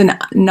time is a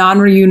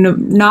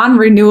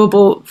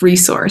non-renewable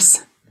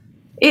resource.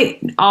 It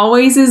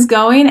always is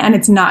going and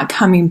it's not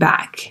coming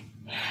back.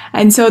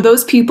 And so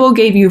those people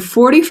gave you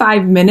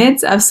 45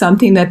 minutes of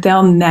something that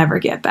they'll never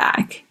get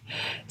back.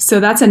 So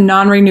that's a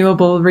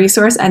non-renewable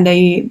resource, and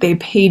they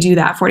paid you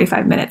that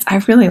 45 minutes. I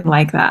really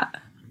like that.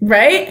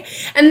 Right?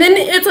 And then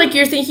it's like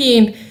you're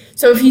thinking,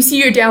 so if you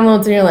see your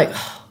downloads and you're like,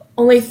 oh,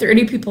 only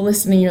 30 people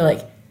listening, you're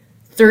like,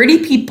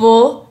 30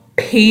 people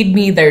paid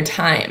me their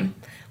time.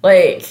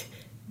 Like,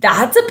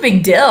 that's a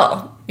big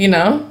deal, you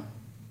know,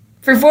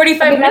 for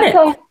 45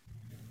 minutes.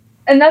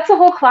 And that's a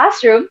whole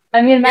classroom.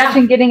 I mean,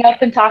 imagine getting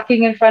up and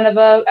talking in front of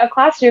a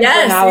classroom for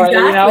an hour,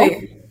 exactly. you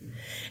know?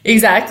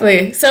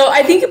 Exactly. So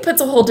I think it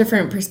puts a whole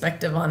different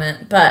perspective on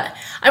it. But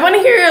I want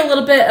to hear a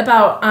little bit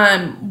about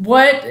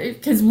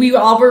because we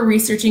all were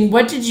researching.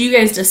 What did you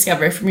guys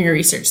discover from your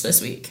research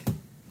this week?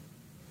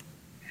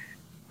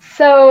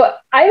 So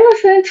I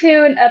listened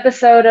to an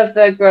episode of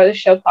the Grow the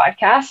Show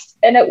podcast,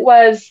 and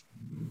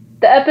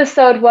the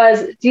episode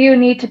was, do you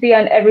need to be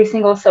on every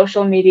single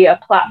social media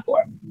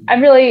platform?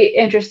 I'm really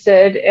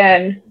interested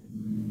in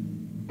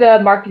the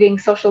marketing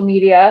social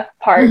media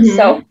part. Mm-hmm.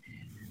 So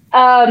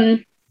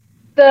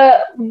the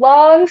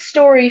long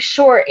story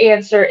short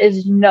answer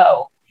is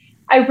no.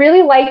 I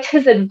really liked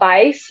his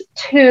advice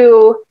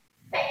to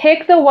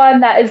pick the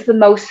one that is the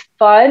most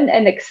fun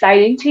and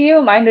exciting to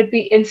you. Mine would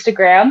be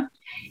Instagram.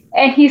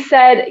 And he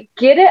said,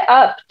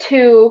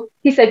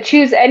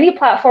 choose any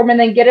platform and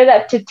then get it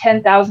up to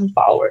 10,000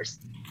 followers.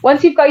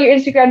 Once you've got your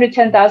Instagram to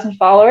 10,000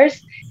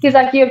 followers, he's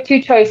like, you have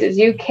two choices.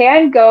 You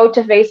can go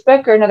to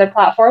Facebook or another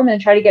platform and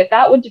try to get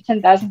that one to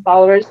 10,000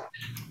 followers.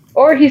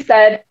 Or he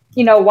said,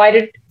 you know,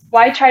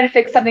 why try to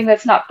fix something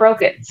that's not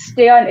broken?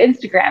 Stay on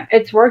Instagram.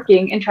 It's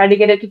working, and try to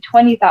get it to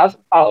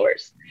 20,000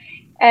 followers.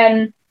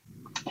 And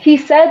he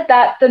said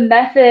that the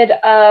method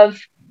of,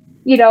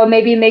 you know,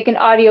 maybe make an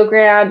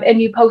audiogram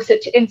and you post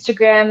it to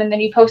Instagram and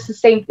then you post the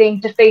same thing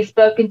to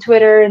Facebook and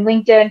Twitter and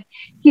LinkedIn.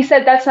 He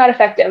said that's not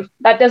effective.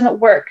 That doesn't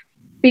work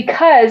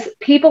because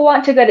people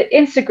want to go to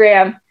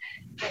Instagram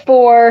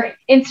for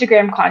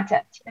Instagram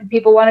content, and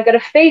people want to go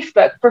to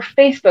Facebook for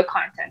Facebook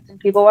content, and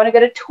people want to go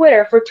to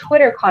Twitter for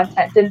Twitter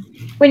content. And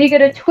when you go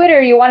to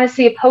Twitter, you want to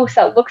see a post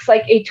that looks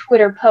like a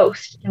Twitter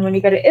post. And when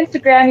you go to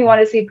Instagram, you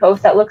want to see a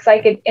post that looks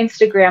like an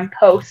Instagram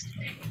post.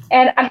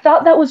 And I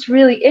thought that was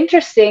really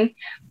interesting.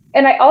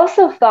 And I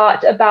also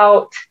thought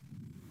about,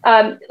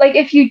 like,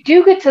 if you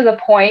do get to the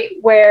point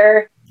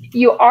where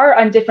you are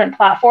on different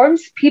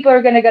platforms, people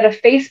are going to go to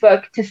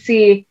Facebook to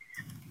see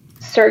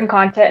certain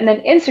content and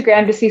then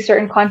Instagram to see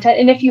certain content.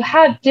 And if you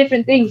have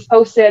different things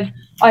posted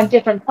on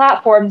different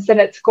platforms, then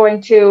it's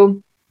going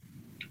to,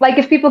 like,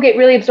 if people get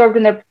really absorbed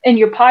in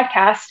your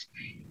podcast,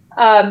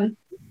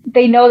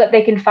 they know that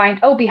they can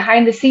find,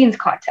 behind the scenes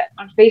content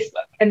on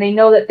Facebook, and they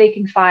know that they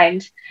can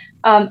find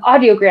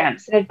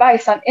audiograms and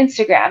advice on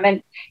Instagram.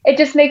 And it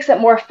just makes it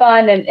more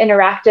fun and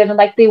interactive, and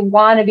like they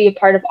want to be a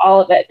part of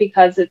all of it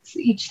because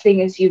each thing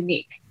is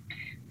unique.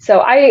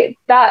 So a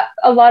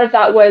lot of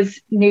that was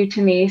new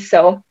to me.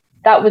 So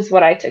that was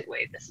what I took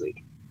away this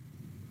week.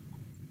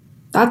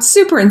 That's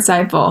super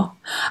insightful.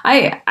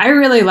 I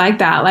really like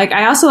that. Like,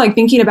 I also like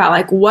thinking about,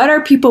 like, what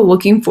are people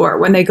looking for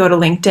when they go to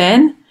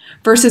LinkedIn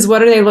versus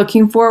what are they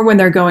looking for when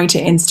they're going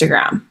to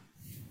Instagram?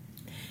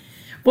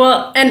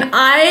 Well,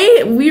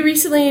 and we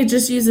recently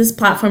just used this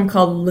platform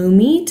called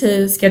Lumi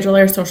to schedule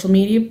our social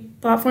media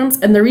platforms.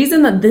 And the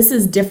reason that this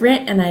is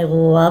different and I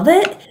love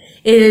it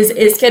is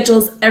it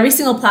schedules every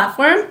single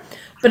platform,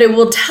 but it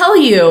will tell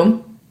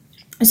you.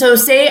 So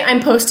say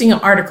I'm posting an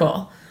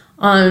article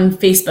on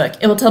Facebook.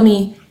 It will tell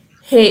me,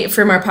 hey,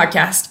 from our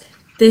podcast,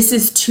 this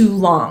is too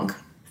long.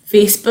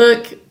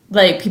 Facebook,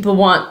 like, people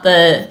want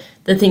the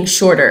thing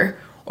shorter.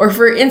 Or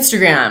for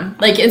Instagram,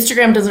 like,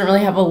 Instagram doesn't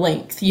really have a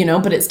length, you know,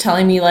 but it's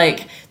telling me,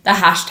 like, the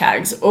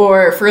hashtags.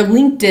 Or for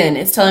LinkedIn,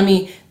 it's telling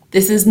me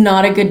this is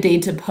not a good day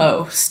to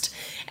post.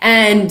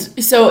 And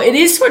so it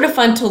is sort of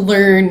fun to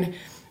learn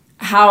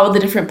how the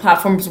different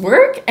platforms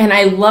work. And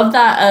I love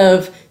that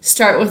of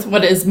start with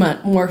what is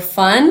more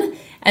fun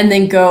and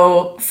then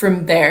go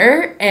from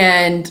there.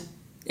 And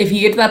if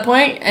you get to that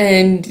point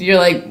and you're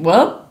like,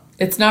 well,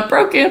 it's not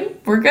broken,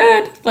 we're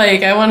good.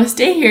 Like, I want to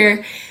stay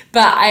here.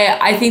 But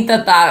I think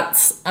that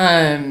that's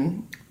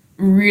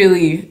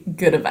really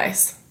good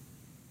advice.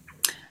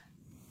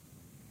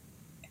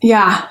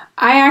 Yeah,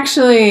 I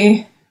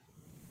actually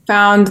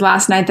found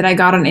last night that I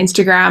got on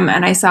Instagram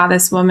and I saw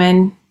this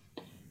woman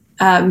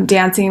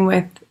dancing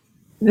with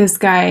this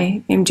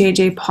guy named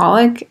JJ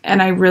Pollock,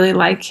 and I really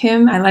like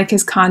him. I like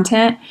his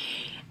content.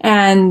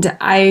 And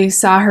I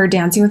saw her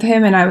dancing with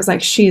him and I was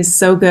like, she is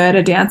so good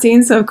at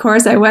dancing. So of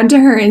course I went to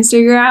her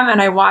Instagram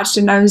and I watched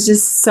it and I was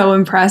just so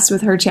impressed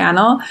with her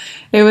channel.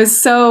 It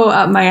was so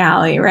up my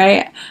alley,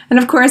 right? And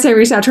of course I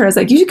reached out to her. I was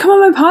like, you should come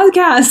on my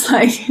podcast.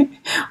 Like,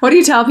 what do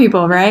you tell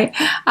people, right?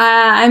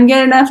 I'm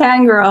getting a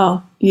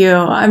fangirl. you.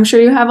 I'm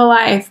sure you have a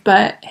life,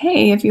 but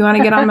hey, if you want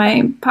to get on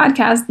my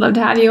podcast, love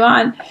to have you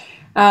on.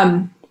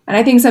 And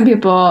I think some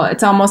people,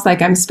 it's almost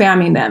like I'm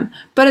spamming them.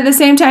 But at the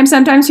same time,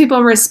 sometimes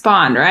people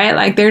respond, right?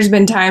 Like there's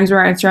been times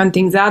where I've thrown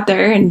things out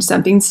there and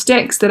something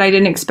sticks that I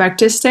didn't expect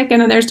to stick.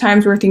 And then there's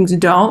times where things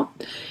don't.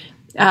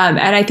 And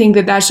I think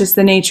that that's just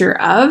the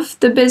nature of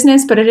the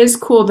business. But it is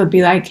cool to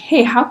be like,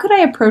 hey, how could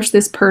I approach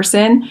this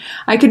person?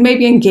 I could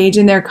maybe engage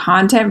in their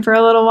content for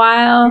a little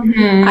while.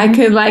 I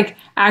could like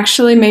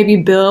actually maybe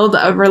build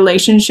a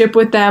relationship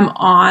with them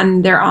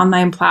on their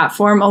online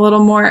platform a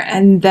little more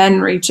and then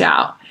reach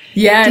out.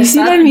 Yes, do you see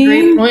that's what I mean?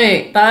 A great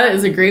point. That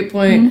is a great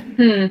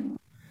point.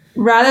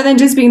 Rather than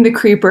just being the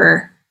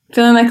creeper,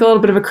 feeling like a little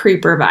bit of a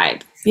creeper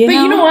vibe. You But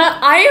know? you know what?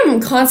 I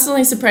am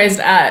constantly surprised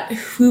at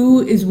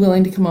who is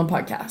willing to come on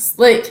podcasts.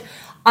 Like,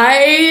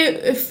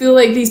 I feel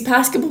like these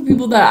past couple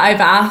people that I've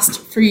asked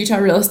for Utah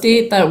Real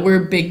Estate that were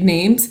big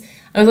names,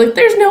 I was like,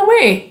 there's no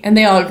way. And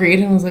they all agreed.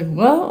 And I was like,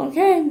 well,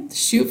 okay,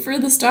 shoot for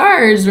the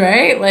stars,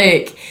 right?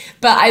 Like,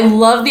 but I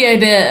love the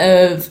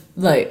idea of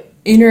like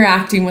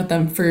interacting with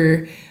them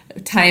for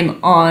time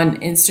on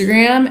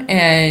Instagram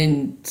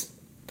and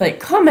like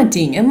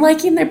commenting and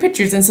liking their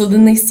pictures, and so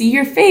then they see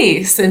your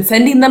face, and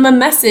sending them a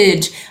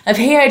message of,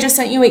 hey, I just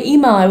sent you an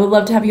email, I would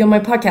love to have you on my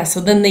podcast.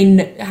 So then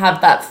they have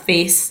that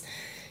face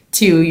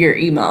to your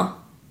email.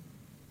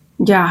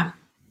 Yeah.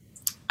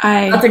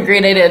 That's a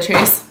great idea,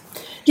 Trace.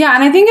 Yeah,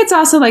 and I think it's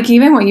also like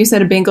even what you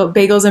said of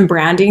bagels and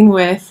branding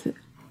with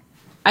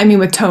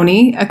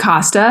Tony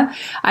Acosta.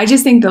 I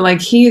just think that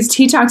like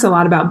he talks a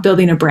lot about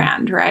building a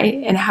brand, right?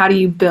 And how do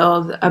you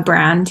build a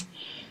brand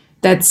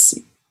that's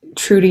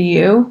true to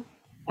you?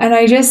 And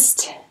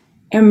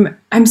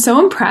I'm so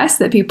impressed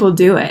that people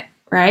do it,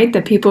 right?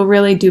 That people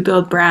really do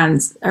build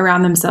brands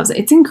around themselves.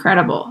 It's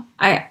incredible.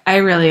 I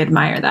really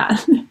admire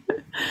that.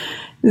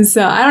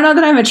 So I don't know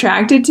that I'm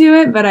attracted to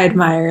it, but I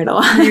admire it a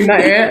lot. You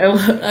admire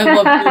it? I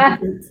love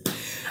it.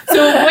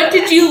 So what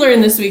did you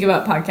learn this week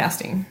about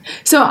podcasting?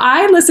 So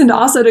I listened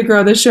also to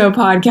Grow the Show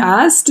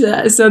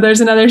podcast. So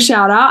there's another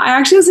shout out. I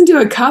actually listened to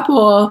a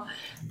couple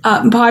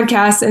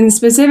podcasts, and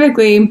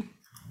specifically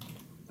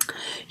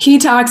he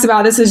talks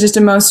about, this is just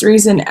a most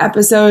recent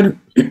episode,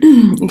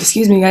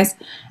 excuse me guys.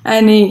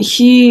 And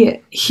he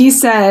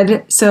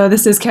said, so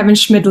this is Kevin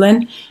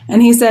Schmidlin,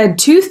 and he said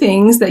 2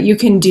 things that you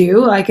can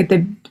do like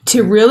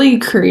to really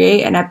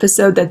create an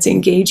episode that's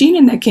engaging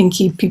and that can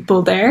keep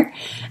people there.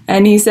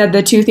 And he said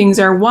the 2 things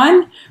are: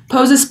 1,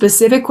 pose a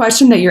specific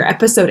question that your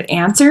episode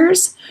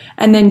answers.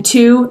 And then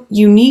 2,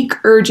 unique,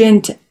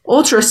 urgent,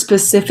 ultra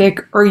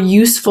specific, or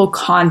useful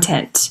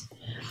content.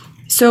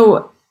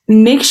 So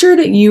make sure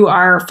that you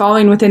are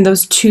following within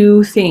those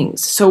 2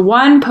 things. So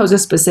 1, pose a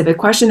specific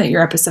question that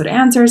your episode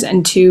answers.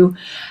 And 2,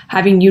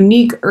 having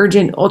unique,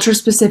 urgent, ultra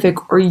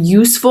specific, or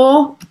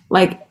useful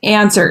like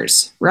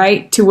answers,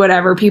 right, to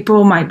whatever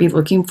people might be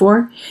looking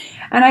for.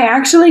 And I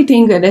actually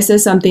think that this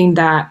is something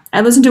that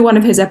I listened to one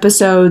of his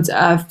episodes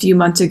a few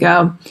months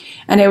ago,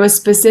 and it was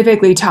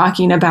specifically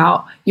talking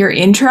about your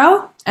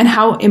intro and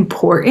how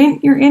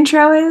important your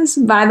intro is,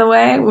 by the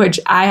way, which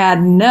I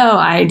had no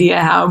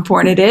idea how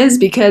important it is,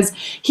 because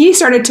he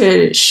started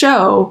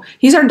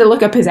to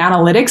look up his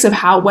analytics of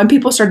how when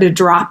people started to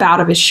drop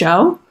out of his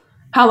show,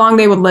 how long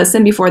they would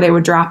listen before they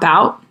would drop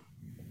out.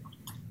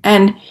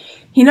 And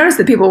he noticed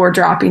that people were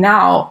dropping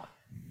out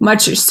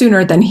much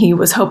sooner than he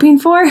was hoping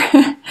for.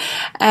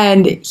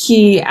 And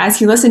as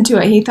he listened to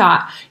it, he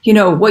thought,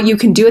 what you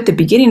can do at the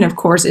beginning, of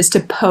course, is to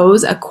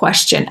pose a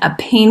question, a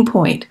pain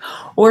point,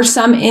 or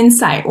some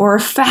insight or a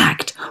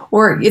fact,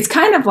 or it's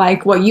kind of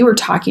like what you were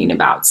talking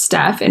about,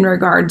 Steph, in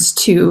regards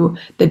to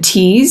the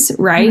tease,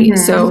 right?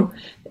 Mm-hmm. So,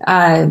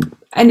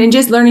 and then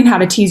just learning how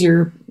to tease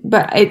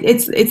but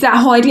it's that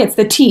whole idea. It's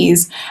the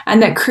tease,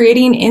 and that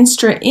creating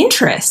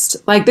interest.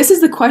 Like, this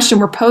is the question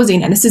we're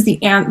posing, and this is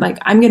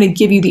I'm going to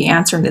give you the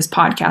answer in this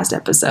podcast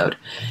episode,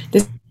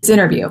 this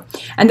interview,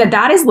 and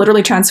that is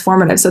literally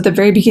transformative. So at the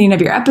very beginning of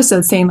your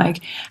episode, saying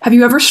like, have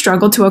you ever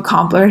struggled to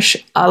accomplish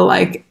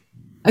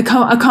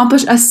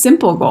a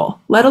simple goal,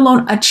 let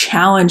alone a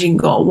challenging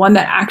goal, one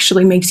that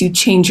actually makes you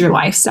change your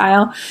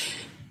lifestyle?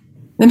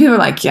 Then people are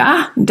like,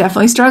 yeah,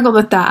 definitely struggled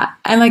with that.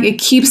 And like, it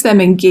keeps them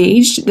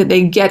engaged that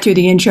they get through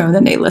the intro and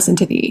then they listen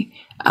to the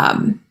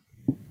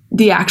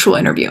actual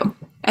interview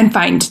and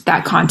find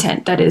that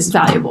content that is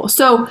valuable.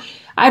 So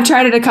I've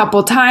tried it a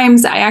couple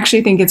times. I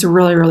actually think it's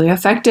really, really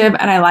effective.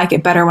 And I like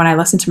it better when I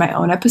listen to my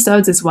own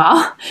episodes as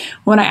well,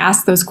 when I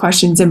ask those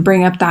questions and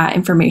bring up that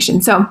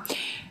information. So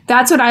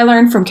that's what I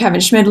learned from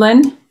Kevin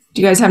Schmidlin.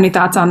 Do you guys have any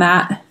thoughts on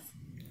that?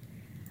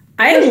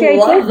 I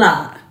love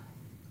that.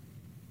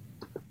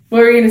 What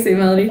were you going to say,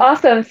 Melody?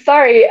 Awesome.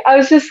 Sorry. I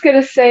was just going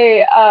to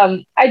say,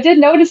 I did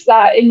notice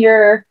that in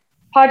your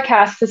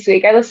podcast this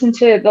week. I listened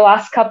to the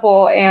last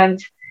couple, and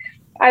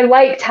I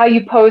liked how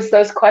you posed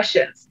those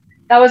questions.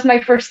 That was my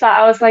first thought.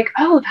 I was like,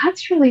 oh,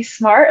 that's really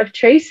smart of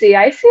Tracy.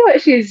 I see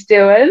what she's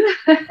doing.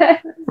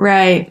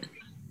 Right.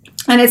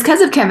 And it's because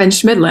of Kevin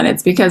Schmidlin.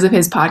 It's because of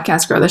his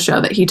podcast, Grow the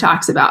Show, that he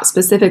talks about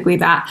specifically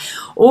that.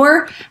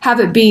 Or have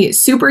it be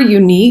super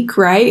unique,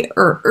 right?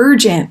 Or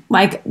urgent,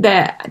 like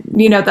the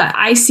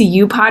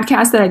ICU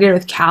podcast that I did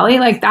with Callie.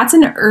 Like, that's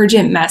an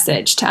urgent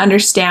message to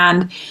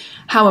understand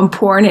how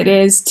important it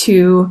is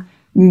to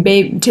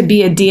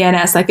be a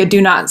DNS, like a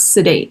do not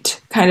sedate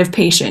kind of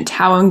patient,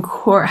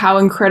 how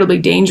incredibly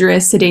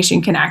dangerous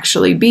sedation can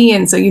actually be.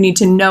 And so you need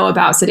to know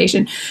about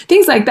sedation,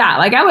 things like that.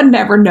 Like, I would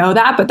never know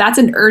that, but that's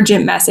an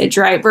urgent message,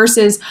 right?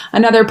 Versus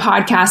another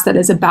podcast that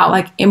is about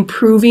like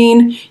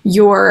improving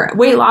your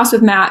weight loss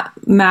with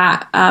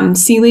Matt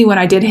Seeley. When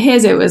I did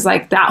his, it was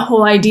like that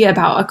whole idea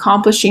about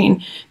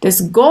accomplishing this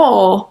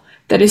goal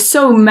that is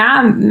so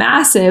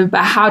massive,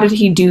 but how did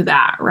he do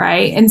that,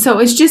 right? And so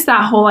it's just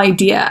that whole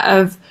idea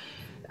of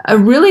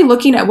really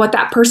looking at what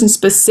that person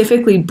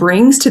specifically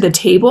brings to the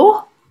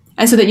table,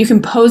 and so that you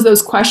can pose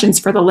those questions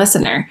for the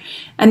listener.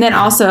 And then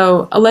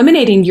also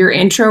eliminating your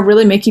intro,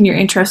 really making your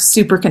intro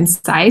super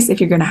concise if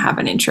you're going to have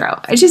an intro.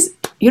 You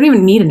don't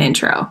even need an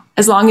intro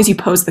as long as you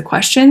pose the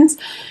questions.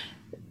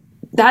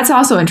 That's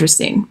also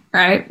interesting,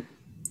 right?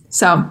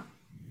 So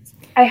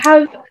I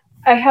have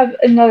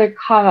another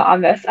comment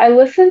on this. I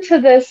listened to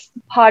this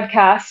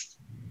podcast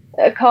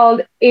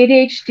called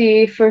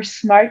ADHD for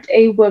Smart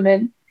A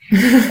Woman.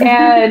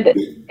 And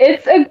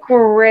it's a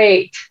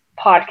great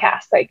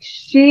podcast. Like,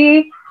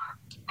 she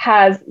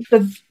has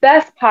the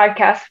best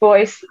podcast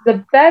voice,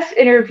 the best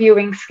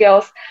interviewing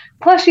skills.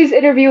 Plus, she's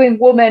interviewing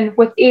women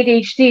with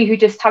ADHD who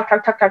just talk.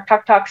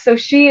 So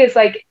she is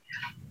like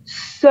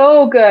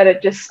so good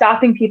at just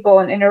stopping people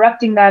and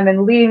interrupting them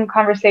and leading the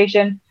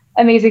conversation.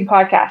 Amazing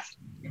podcast.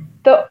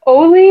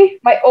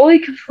 My only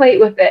complaint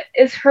with it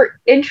is her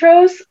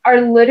intros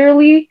are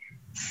literally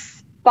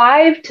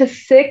 5 to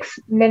 6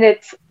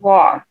 minutes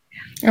long.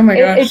 Oh my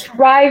gosh. It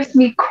drives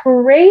me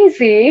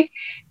crazy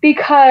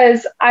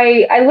because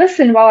I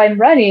listen while I'm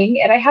running,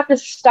 and I have to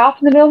stop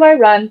in the middle of my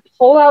run,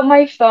 pull out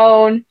my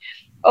phone,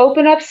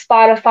 open up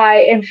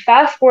Spotify, and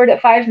fast forward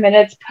at 5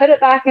 minutes, put it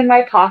back in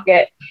my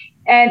pocket.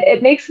 And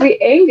it makes me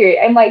angry.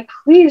 I'm like,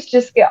 please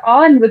just get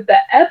on with the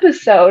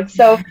episode.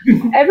 So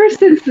ever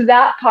since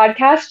that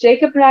podcast,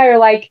 Jacob and I are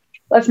like,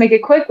 let's make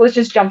it quick. Let's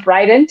just jump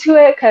right into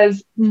it,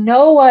 because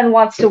no one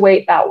wants to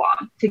wait that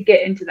long to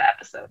get into the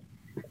episode.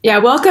 yeah,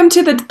 welcome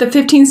to the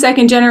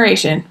 15-second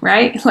generation,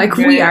 right? Like,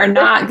 we are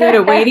not good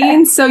at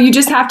waiting. So you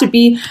just have to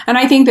be, and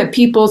I think that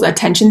people's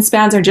attention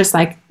spans are just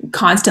like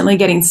constantly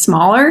getting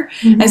smaller.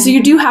 Mm-hmm. And so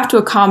you do have to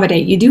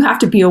accommodate. You do have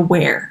to be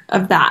aware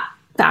of that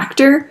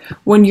factor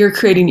when you're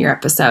creating your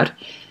episode.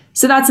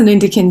 So that's something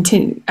to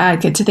continue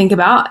to think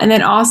about. And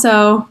then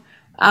also,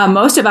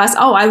 most of us,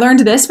 I learned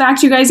this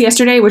fact, you guys,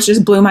 yesterday, which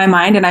just blew my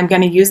mind, and I'm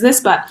going to use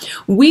this, but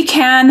we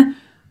can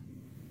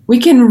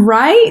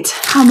write,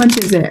 how much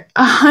is it?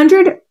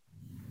 100.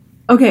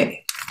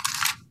 Okay.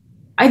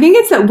 I think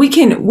it's that we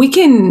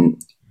can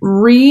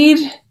read,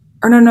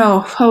 or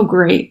no. Oh,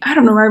 great. I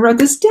don't know where I wrote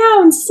this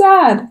down.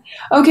 Sad.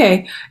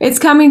 Okay. It's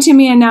coming to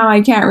me, and now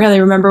I can't really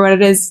remember what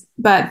it is,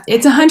 but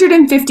it's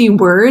 150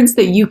 words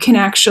that you can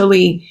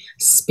actually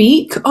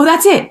speak. Oh,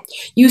 that's it.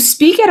 You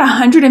speak at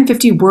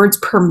 150 words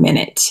per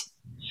minute,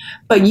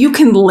 but you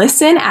can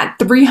listen at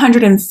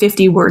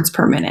 350 words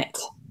per minute.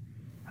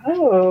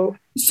 Oh.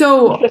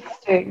 So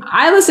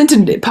I listen to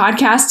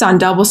podcasts on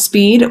double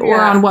speed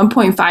or on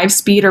 1.5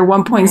 speed or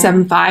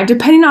 1.75,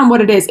 depending on what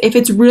it is. If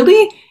it's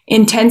really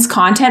intense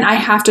content, I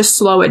have to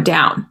slow it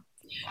down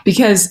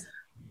because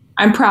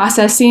I'm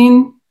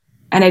processing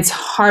and it's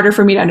harder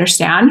for me to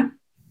understand.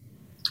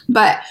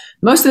 But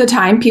most of the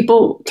time,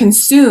 people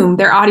consume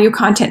their audio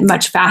content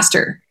much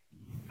faster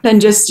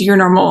than just your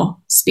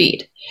normal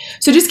speed.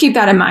 So just keep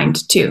that in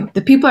mind too.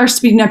 The people are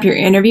speeding up your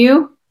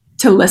interview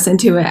to listen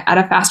to it at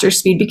a faster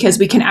speed because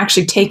we can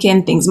actually take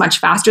in things much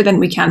faster than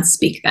we can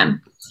speak them.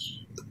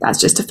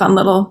 That's just a fun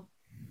little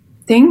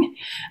thing.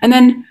 And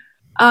then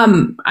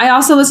I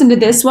also listened to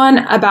this one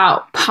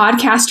about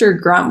podcaster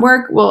grunt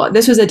work. Well,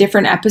 this was a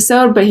different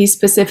episode, but he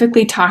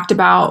specifically talked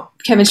about,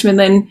 Kevin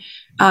Schmidlin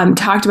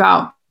talked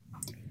about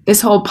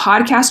this whole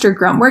podcaster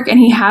grunt work, and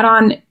he had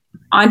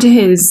onto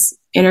his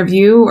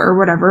interview or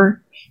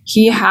whatever,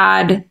 he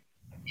had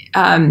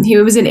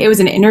it was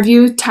an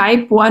interview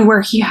type one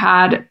where he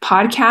had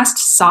podcast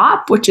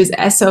SOP, which is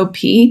SOP.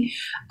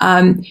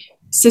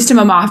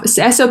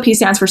 SOP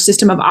stands for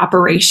System of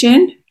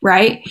Operation,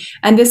 right?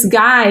 And this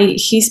guy,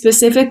 he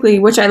specifically,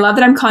 which I love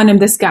that I'm calling him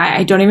this guy.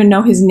 I don't even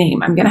know his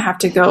name. I'm going to have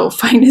to go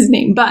find his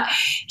name. But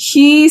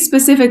he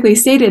specifically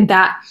stated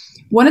that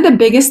one of the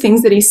biggest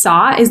things that he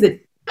saw is that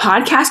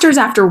podcasters,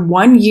 after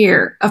 1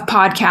 year of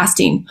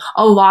podcasting,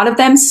 a lot of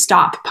them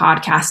stop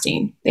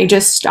podcasting. They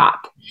just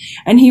stop.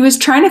 And he was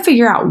trying to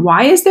figure out,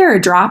 why is there a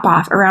drop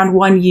off around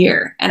 1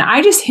 year? And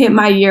I just hit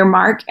my year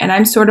mark and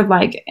I'm sort of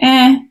like,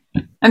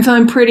 I'm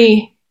feeling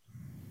pretty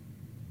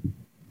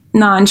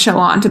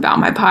nonchalant about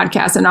my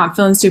podcast and not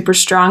feeling super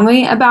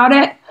strongly about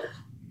it.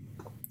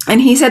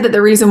 And he said that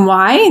the reason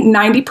why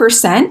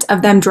 90%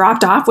 of them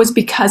dropped off was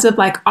because of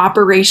like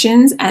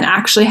operations and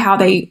actually how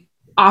they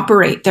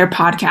operate their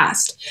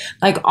podcast.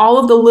 Like all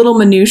of the little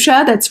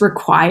minutia that's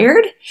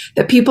required,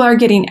 that people are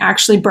getting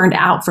actually burned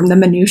out from the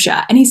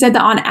minutia. And he said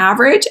that on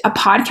average, a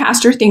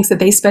podcaster thinks that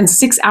they spend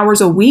 6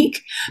 hours a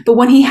week. But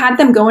when he had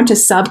them go into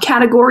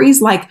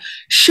subcategories like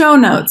show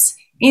notes,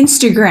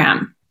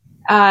 Instagram,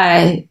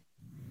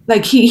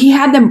 like he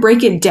had them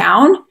break it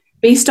down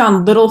based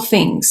on little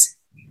things.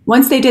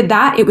 Once they did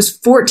that, it was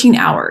 14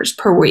 hours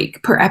per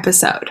week per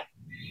episode.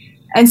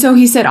 And so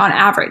he said on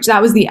average,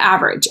 that was the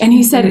average. And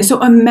he said,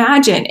 so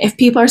imagine if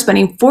people are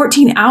spending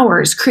 14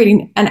 hours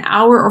creating an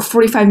hour or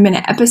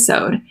 45-minute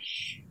episode.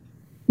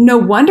 No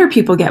wonder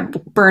people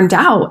get burned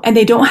out and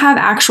they don't have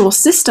actual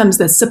systems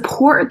that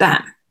support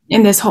them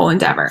in this whole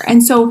endeavor.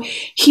 And so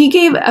he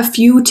gave a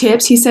few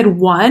tips. He said,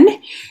 one,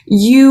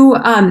 you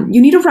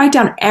need to write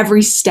down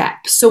every step.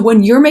 So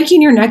when you're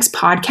making your next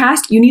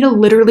podcast, you need to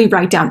literally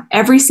write down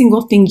every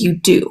single thing you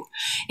do,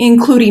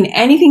 including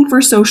anything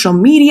for social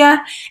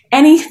media,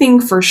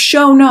 anything for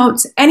show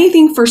notes,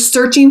 anything for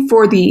searching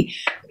for the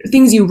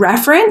things you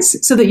reference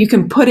so that you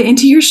can put it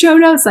into your show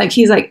notes. Like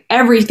he's like,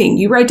 everything.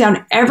 You write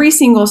down every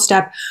single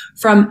step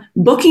from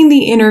booking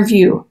the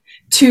interview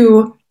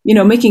to,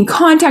 making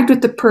contact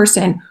with the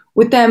person,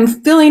 with them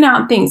filling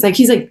out things. Like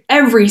he's like,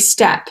 every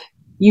step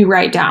you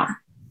write down.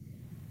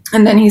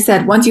 And then he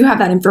said, once you have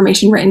that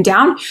information written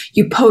down,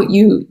 you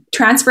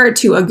transfer it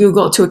to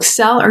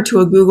Excel or to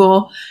a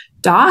Google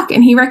Doc.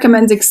 And he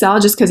recommends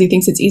Excel just because he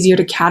thinks it's easier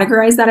to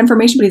categorize that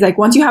information. But he's like,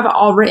 once you have it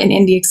all written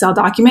in the Excel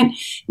document,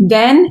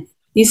 then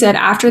he said,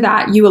 after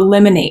that, you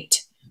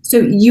eliminate. So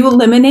you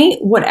eliminate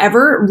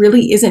whatever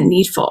really isn't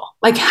needful.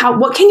 Like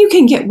what can you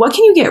get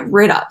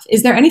rid of?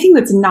 Is there anything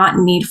that's not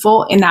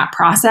needful in that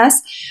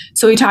process?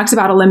 So he talks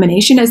about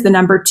elimination as the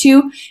number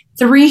 2.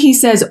 3, he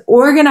says,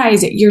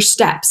 organize your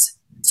steps.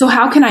 So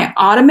how can I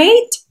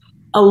automate,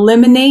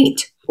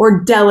 eliminate,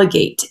 or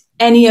delegate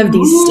any of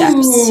these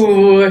steps?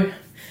 Ooh,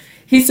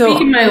 he's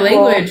speaking my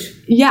language.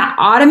 Yeah,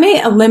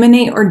 automate,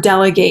 eliminate, or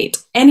delegate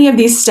any of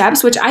these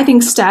steps, which I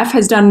think Steph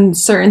has done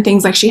certain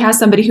things. Like she has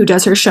somebody who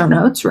does her show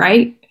notes,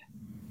 right?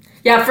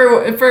 Yeah,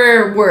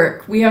 for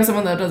work, we have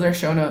someone that does our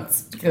show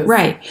notes.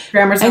 Right.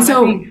 Grammar's and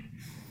so,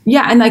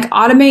 yeah, and like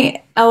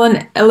automate,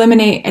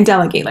 eliminate, and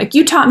delegate. Like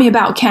you taught me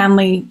about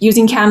Canly,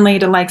 using Canly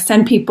to like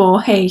send people,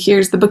 hey,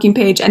 here's the booking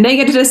page, and they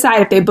get to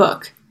decide if they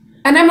book.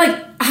 And I'm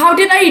like, how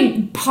did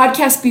I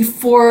podcast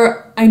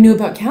before I knew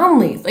about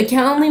Calendly? Like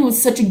Calendly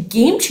was such a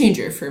game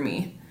changer for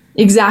me.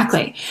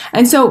 Exactly.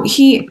 And so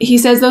he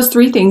says those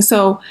 3 things.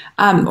 So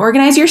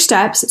organize your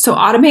steps. So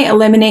automate,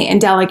 eliminate, and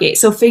delegate.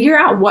 So figure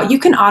out what you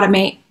can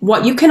automate,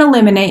 what you can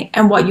eliminate,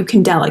 and what you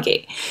can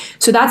delegate.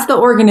 So that's the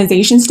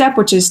organization step,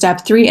 which is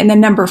step 3. And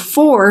then number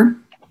 4,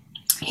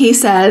 he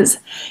says,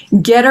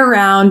 get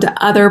around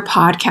other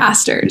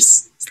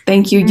podcasters.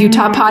 Thank you,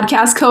 Utah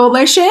Podcast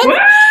Coalition.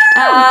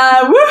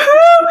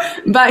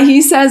 Woohoo! But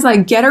he says,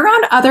 like, get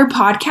around other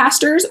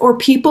podcasters or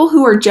people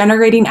who are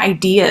generating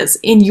ideas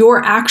in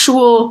your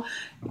actual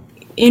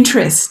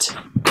interest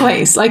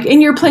place, like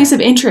in your place of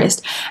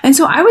interest. And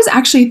so I was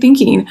actually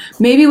thinking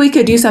maybe we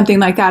could do something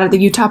like that at the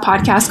Utah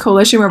Podcast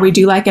Coalition where we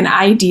do like an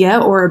idea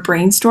or a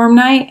brainstorm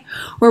night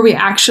where we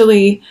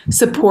actually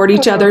support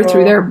each other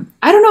through their,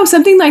 I don't know,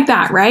 something like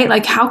that, right?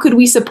 Like how could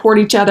we support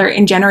each other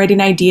in generating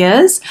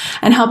ideas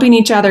and helping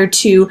each other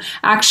to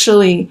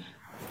actually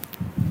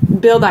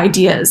build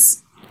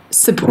ideas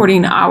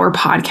supporting our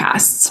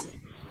podcasts.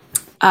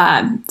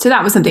 So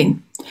that was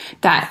something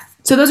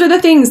so those are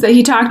the things that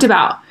he talked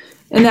about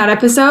in that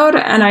episode.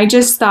 And I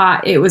just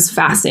thought it was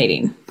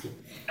fascinating.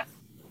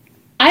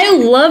 I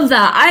love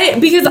that.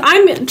 Because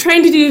I'm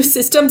trying to do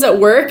systems at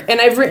work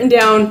and I've written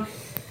down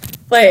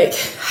like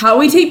how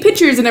we take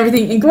pictures and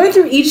everything, and going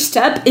through each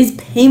step is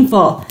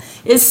painful.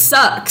 It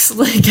sucks.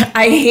 Like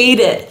I hate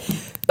it.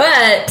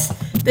 But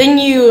then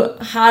you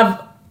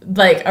have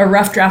like a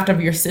rough draft of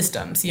your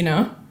systems,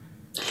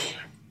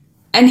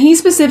 And he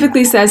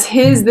specifically says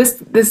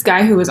this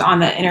guy who was on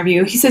the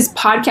interview, he says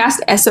podcast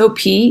SOP.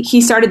 He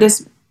started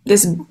this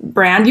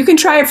brand. You can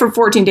try it for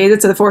 14 days.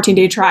 It's a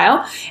 14-day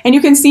trial, and you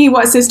can see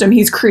what system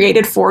he's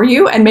created for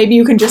you. And maybe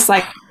you can just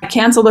like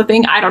cancel the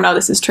thing. I don't know.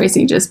 This is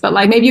Tracy but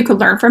like maybe you could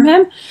learn from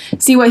him,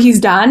 see what he's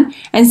done,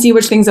 and see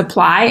which things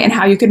apply and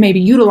how you could maybe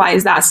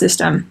utilize that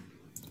system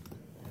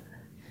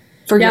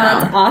for your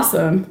own. That's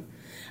awesome.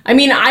 I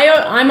mean,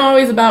 I'm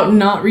always about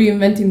not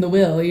reinventing the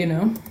wheel,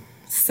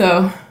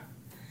 So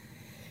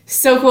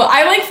cool.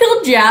 I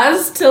feel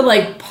jazzed to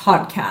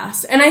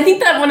podcast. And I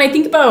think that when I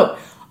think about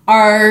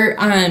our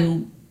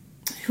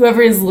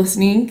whoever is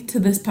listening to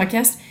this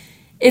podcast,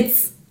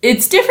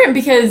 it's different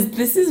because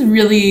this is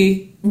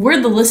really, we're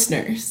the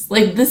listeners.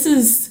 Like this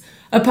is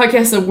a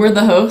podcast that we're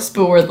the hosts,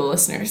 but we're the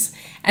listeners.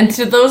 And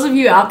to those of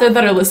you out there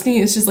that are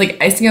listening, it's just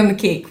like icing on the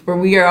cake where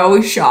we are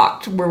always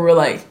shocked, where we're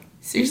like,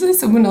 seriously,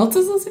 someone else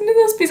is listening to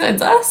this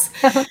besides us?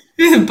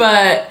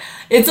 But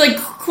it's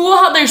cool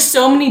how there's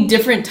so many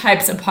different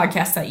types of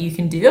podcasts that you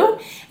can do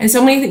and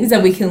so many things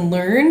that we can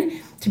learn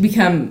to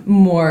become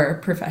more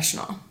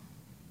professional.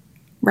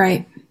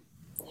 Right.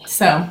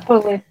 So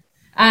totally.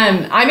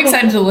 I'm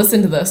excited to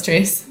listen to those,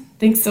 Trace.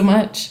 Thanks so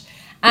much.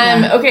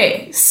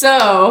 Okay,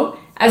 so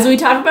as we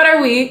talk about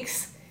our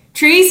weeks,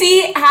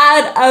 Tracy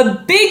had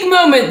a big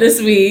moment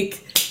this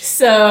week.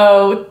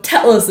 So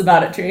tell us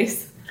about it,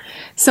 Trace.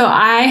 So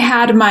I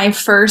had my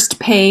first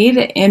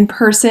paid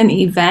in-person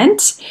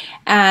event,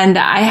 and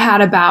I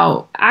had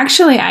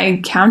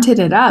I counted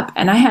it up,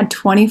 and I had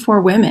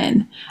 24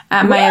 women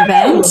at my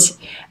event.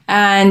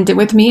 And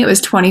with me, it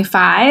was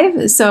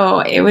 25.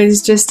 So it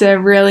was just a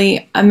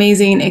really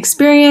amazing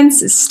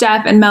experience.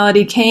 Steph and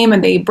Melody came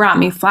and they brought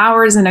me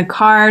flowers and a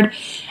card,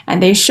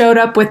 and they showed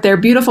up with their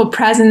beautiful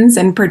presents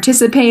and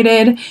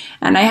participated.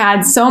 And I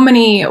had so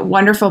many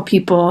wonderful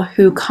people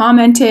who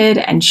commented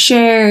and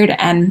shared,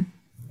 and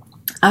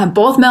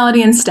both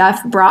Melody and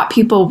Steph brought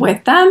people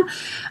with them.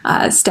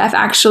 Steph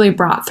actually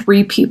brought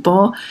 3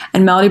 people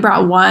and Melody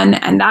brought 1.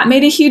 And that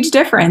made a huge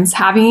difference.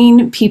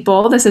 Having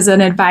people, this is an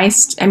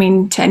advice, to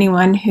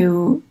anyone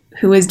who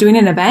is doing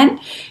an event,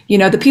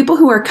 the people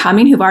who are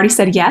coming, who've already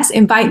said yes,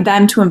 invite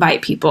them to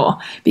invite people,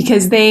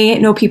 because they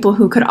know people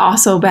who could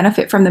also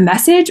benefit from the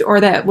message or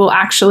that will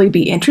actually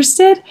be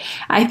interested.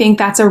 I think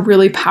that's a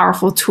really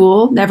powerful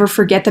tool. Never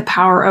forget the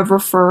power of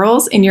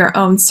referrals in your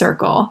own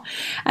circle.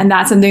 And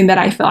that's something that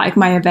I feel like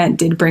my event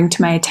did bring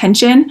to my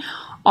attention.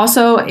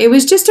 Also, it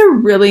was just a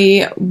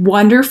really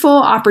wonderful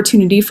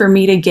opportunity for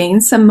me to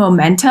gain some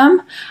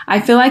momentum. I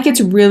feel like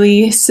it's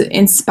really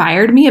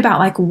inspired me about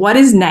like, what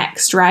is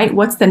next, right?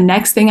 What's the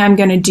next thing I'm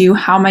going to do?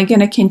 How am I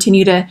going to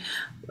continue to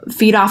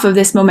feed off of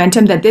this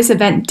momentum that this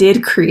event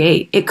did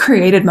create? It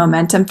created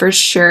momentum for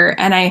sure.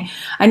 And I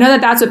know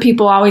that that's what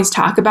people always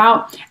talk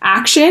about.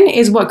 Action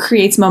is what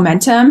creates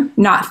momentum,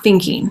 not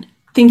thinking.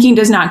 Thinking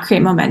does not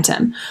create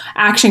momentum.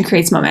 Action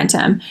creates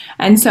momentum.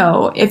 And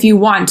so if you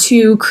want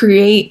to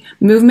create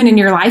movement in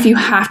your life, you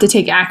have to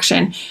take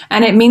action.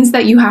 And it means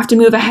that you have to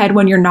move ahead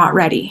when you're not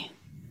ready.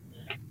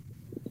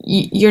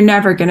 You're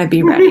never going to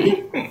be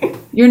ready.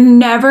 You're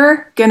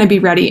never going to be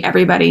ready,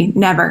 everybody.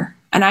 Never.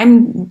 And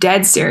I'm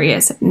dead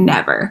serious.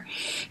 Never.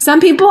 Some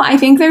people, I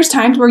think there's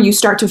times where you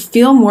start to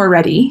feel more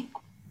ready.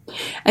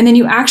 And then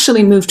you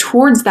actually move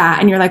towards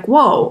that and you're like,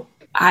 whoa,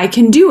 I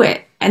can do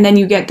it. And then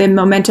you get the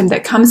momentum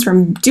that comes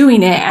from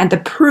doing it and the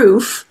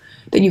proof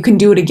that you can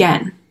do it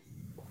again.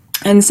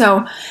 And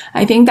so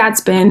I think that's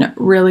been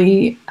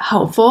really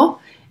helpful.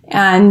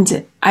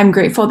 And I'm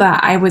grateful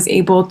that I was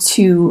able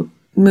to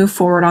move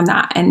forward on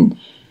that and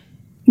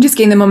just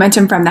gain the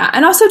momentum from that.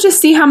 And also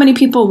just see how many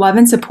people love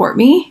and support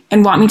me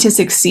and want me to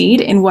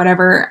succeed in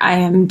whatever I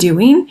am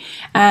doing.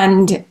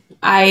 And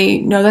I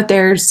know that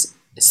there's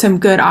some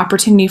good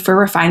opportunity for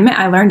refinement.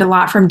 I learned a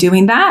lot from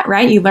doing that,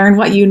 right? You learn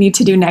what you need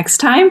to do next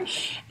time.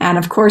 And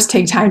of course,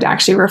 take time to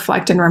actually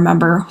reflect and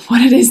remember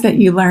what it is that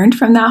you learned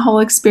from that whole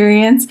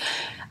experience.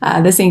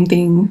 The same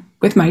thing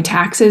with my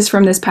taxes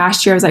from this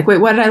past year. I was like,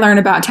 wait, what did I learn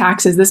about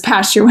taxes this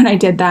past year when I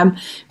did them?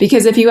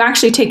 Because if you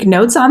actually take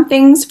notes on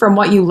things from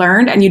what you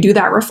learned and you do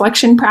that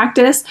reflection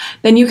practice,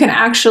 then you can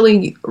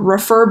actually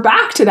refer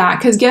back to that.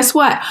 Because guess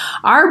what?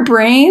 Our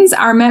brains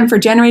are meant for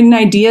generating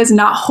ideas,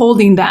 not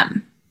holding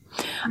them.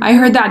 I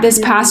heard that this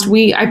past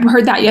week. I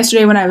heard that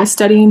yesterday when I was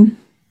studying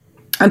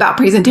about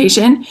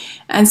presentation,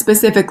 and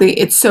specifically,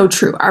 it's so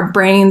true. Our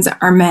brains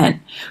are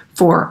meant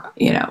for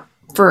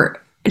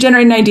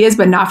generating ideas,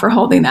 but not for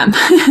holding them.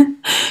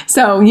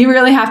 So you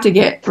really have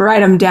to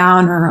write them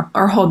down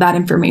or hold that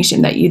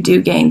information that you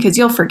do gain, because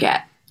you'll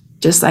forget,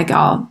 just like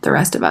all the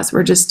rest of us.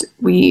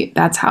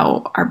 That's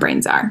how our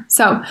brains are.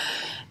 So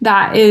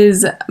that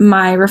is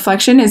my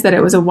reflection, is that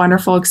it was a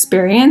wonderful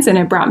experience and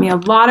it brought me a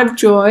lot of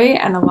joy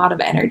and a lot of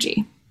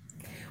energy.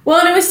 Well,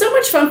 and it was so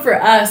much fun for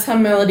us,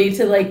 Melody,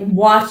 to like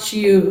watch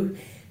you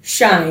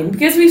shine,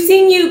 because we've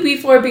seen you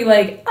before be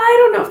like, I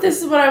don't know if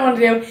this is what I want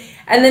to do.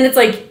 And then it's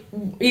like,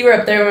 you were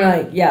up there and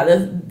we're like, yeah,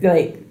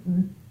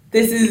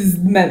 this is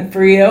meant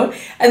for you.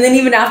 And then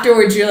even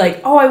afterwards, you're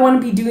like, oh, I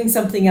want to be doing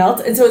something else.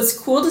 And so it's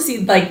cool to see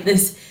like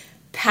this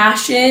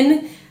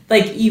passion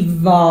like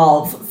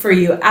evolve for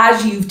you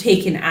as you've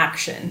taken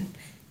action.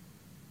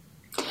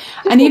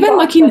 And even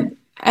looking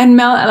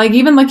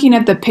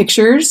at the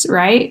pictures,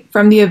 right,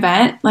 from the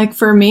event, like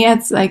for me,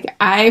 it's like,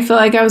 I feel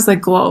like I was like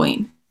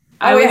glowing.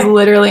 I was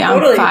literally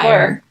on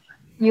fire.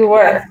 You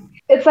were. Yeah.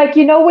 It's like,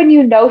 when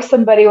you know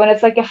somebody, when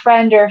it's like a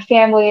friend or a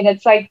family, and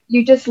it's like,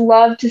 you just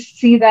love to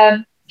see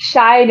them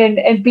shine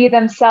and be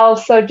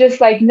themselves. So just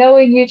like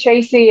knowing you,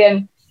 Tracy,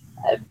 and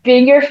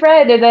being your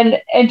friend,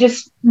 and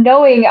just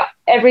knowing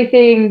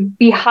everything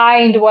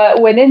behind what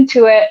went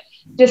into it,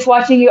 just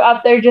watching you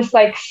up there, just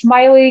like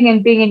smiling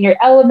and being in your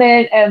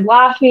element and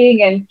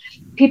laughing and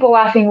people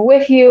laughing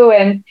with you.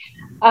 And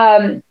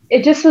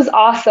it just was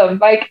awesome.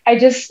 Like,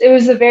 it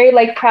was a very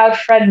like proud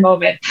friend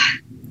moment.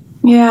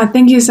 Yeah.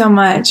 Thank you so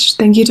much.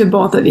 Thank you to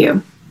both of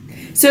you.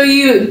 So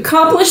you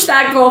accomplished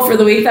that goal for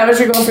the week. That was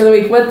your goal for the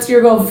week. What's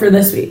your goal for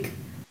this week?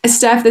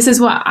 Steph, this is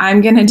what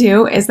I'm going to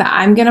do, is that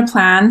I'm going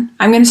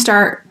to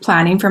start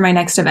planning for my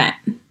next event.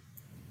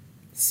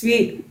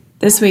 Sweet.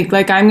 This week.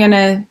 Like I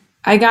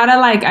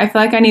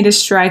feel like I need to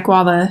strike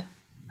while the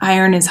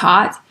iron is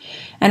hot.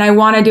 And I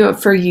want to do it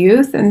for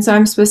youth. And so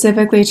I'm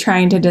specifically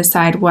trying to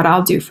decide what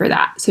I'll do for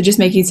that. So just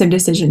making some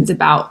decisions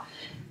about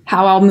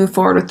how I'll move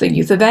forward with the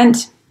youth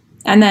event.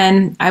 And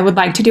then I would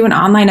like to do an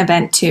online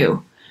event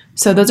too.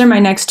 So those are my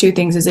next two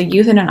things, is a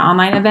youth and an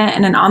online event.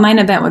 And an online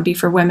event would be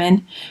for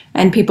women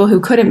and people who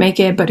couldn't make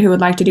it, but who would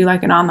like to do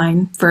like an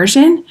online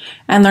version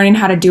and learning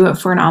how to do it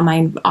for an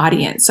online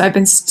audience. So I've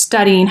been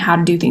studying how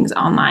to do things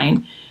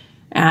online.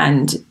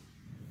 And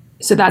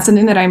so that's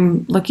something that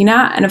I'm looking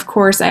at. And of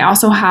course, I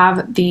also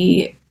have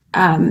the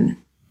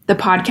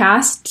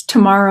podcast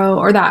tomorrow,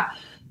 or that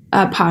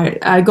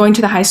going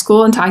to the high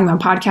school and talking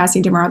about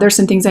podcasting tomorrow. There's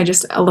some things I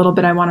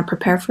want to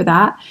prepare for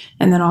that.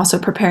 And then also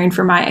preparing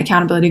for my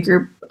accountability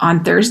group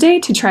on Thursday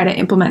to try to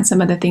implement some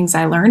of the things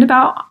I learned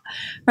about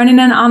running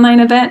an online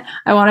event.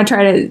 I want to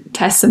try to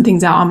test some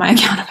things out on my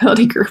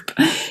accountability group.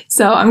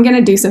 So I'm going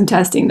to do some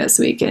testing this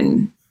week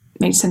and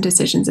make some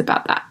decisions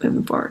about that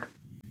moving forward.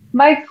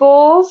 My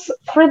goals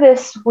for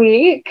this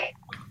week,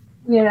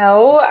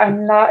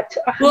 I'm not.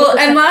 Well,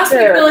 and last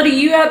week, sure. Melody,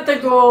 you had the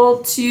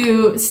goal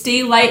to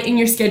stay light in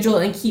your schedule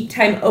and keep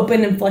time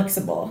open and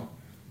flexible.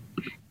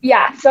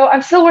 Yeah, so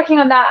I'm still working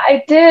on that.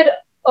 I did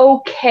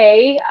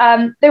okay.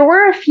 There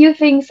were a few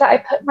things that I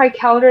put in my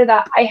calendar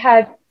that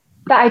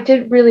I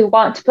didn't really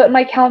want to put in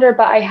my calendar,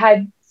 but I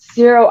had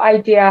zero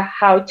idea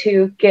how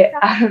to get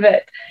out of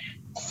it.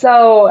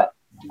 So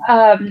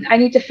I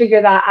need to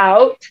figure that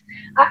out.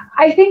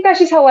 I think that's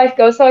just how life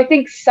goes. So I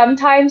think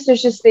sometimes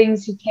there's just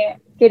things you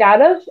can't get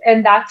out of,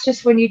 and that's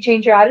just when you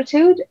change your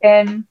attitude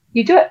and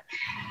you do it.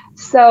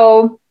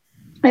 So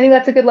I think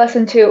that's a good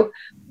lesson too.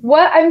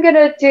 What I'm going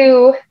to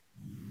do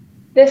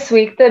this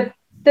week, the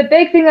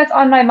big thing that's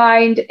on my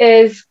mind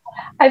is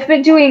I've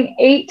been doing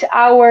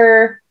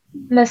 8-hour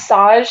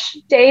massage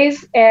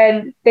days,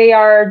 and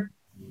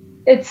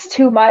it's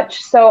too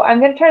much. So I'm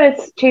going to try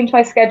to change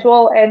my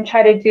schedule and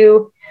try to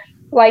do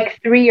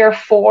like 3 or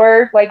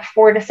 4, like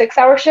 4 to 6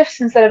 hour shifts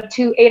instead of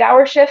 2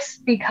 8-hour shifts,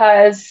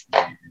 because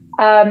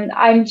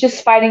I'm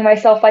just finding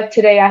myself, like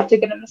today I have to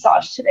get a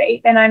massage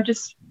today, and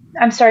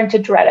I'm starting to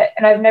dread it.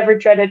 And I've never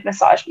dreaded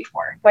massage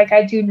before. Like,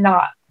 I do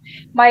not.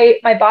 My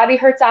body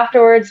hurts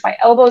afterwards. My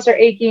elbows are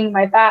aching.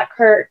 My back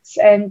hurts.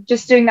 And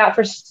just doing that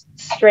for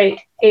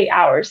straight 8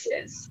 hours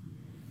is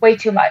way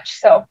too much.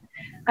 So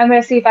I'm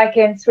going to see if I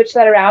can switch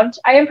that around.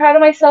 I am proud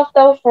of myself,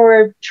 though,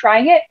 for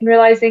trying it and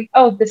realizing,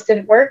 oh, this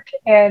didn't work,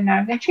 and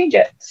I'm going to change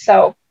it.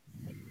 So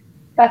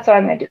that's what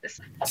I'm going to do this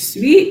week.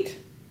 Sweet.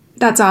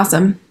 That's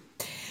awesome.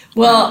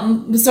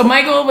 Well, so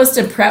my goal was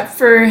to prep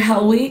for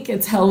Hell Week.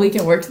 It's Hell Week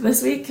at work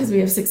this week because we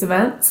have 6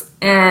 events.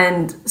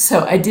 And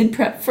so I did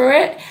prep for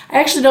it. I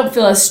actually don't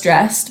feel as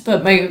stressed,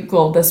 but my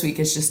goal this week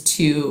is just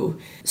to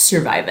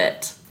survive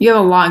it. You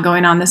have a lot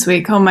going on this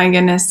week. Oh my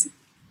goodness.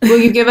 Will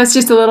you give us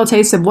just a little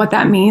taste of what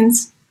that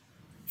means?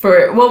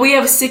 We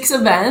have 6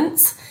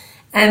 events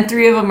and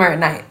 3 of them are at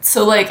night.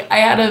 So like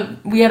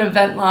we had an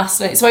event last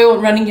night. So I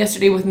went running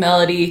yesterday with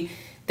Melody,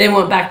 then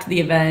went back to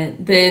the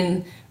event,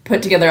 then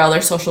put together all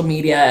their social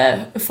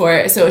media for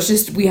it. So it's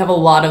just, we have a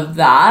lot of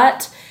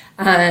that.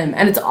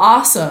 And it's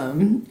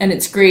awesome. And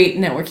it's great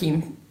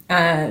networking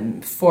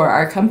for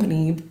our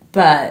company,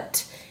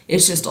 but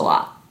it's just a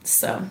lot.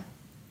 So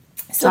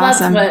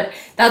awesome.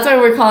 That's why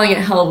we're calling it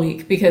Hell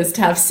Week, because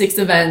to have 6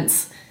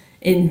 events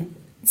in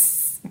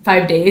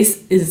 5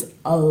 days is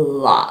a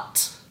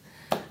lot.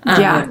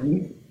 Yeah.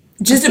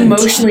 Just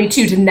emotionally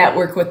too, to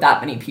network with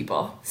that many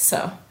people.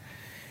 So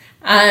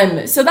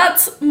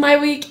that's my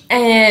week,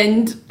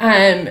 and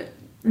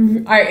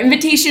our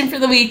invitation for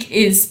the week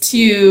is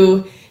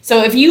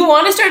so if you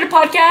want to start a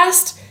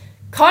podcast,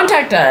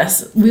 contact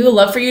us. We would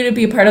love for you to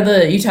be a part of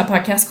the Utah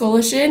Podcast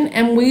Coalition,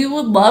 and we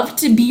would love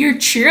to be your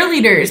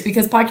cheerleaders,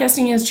 because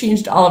podcasting has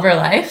changed all of our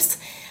lives.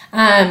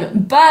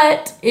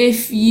 But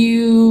if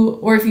you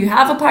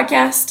have a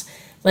podcast,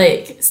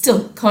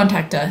 still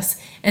contact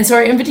us. And so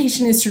our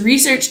invitation is to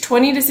research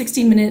 20 to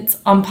 60 minutes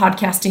on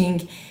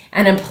podcasting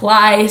and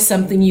apply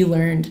something you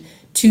learned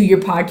to your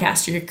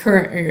podcast, or your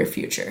current or your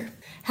future.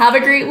 Have a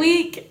great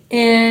week,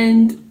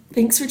 and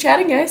thanks for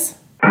chatting, guys.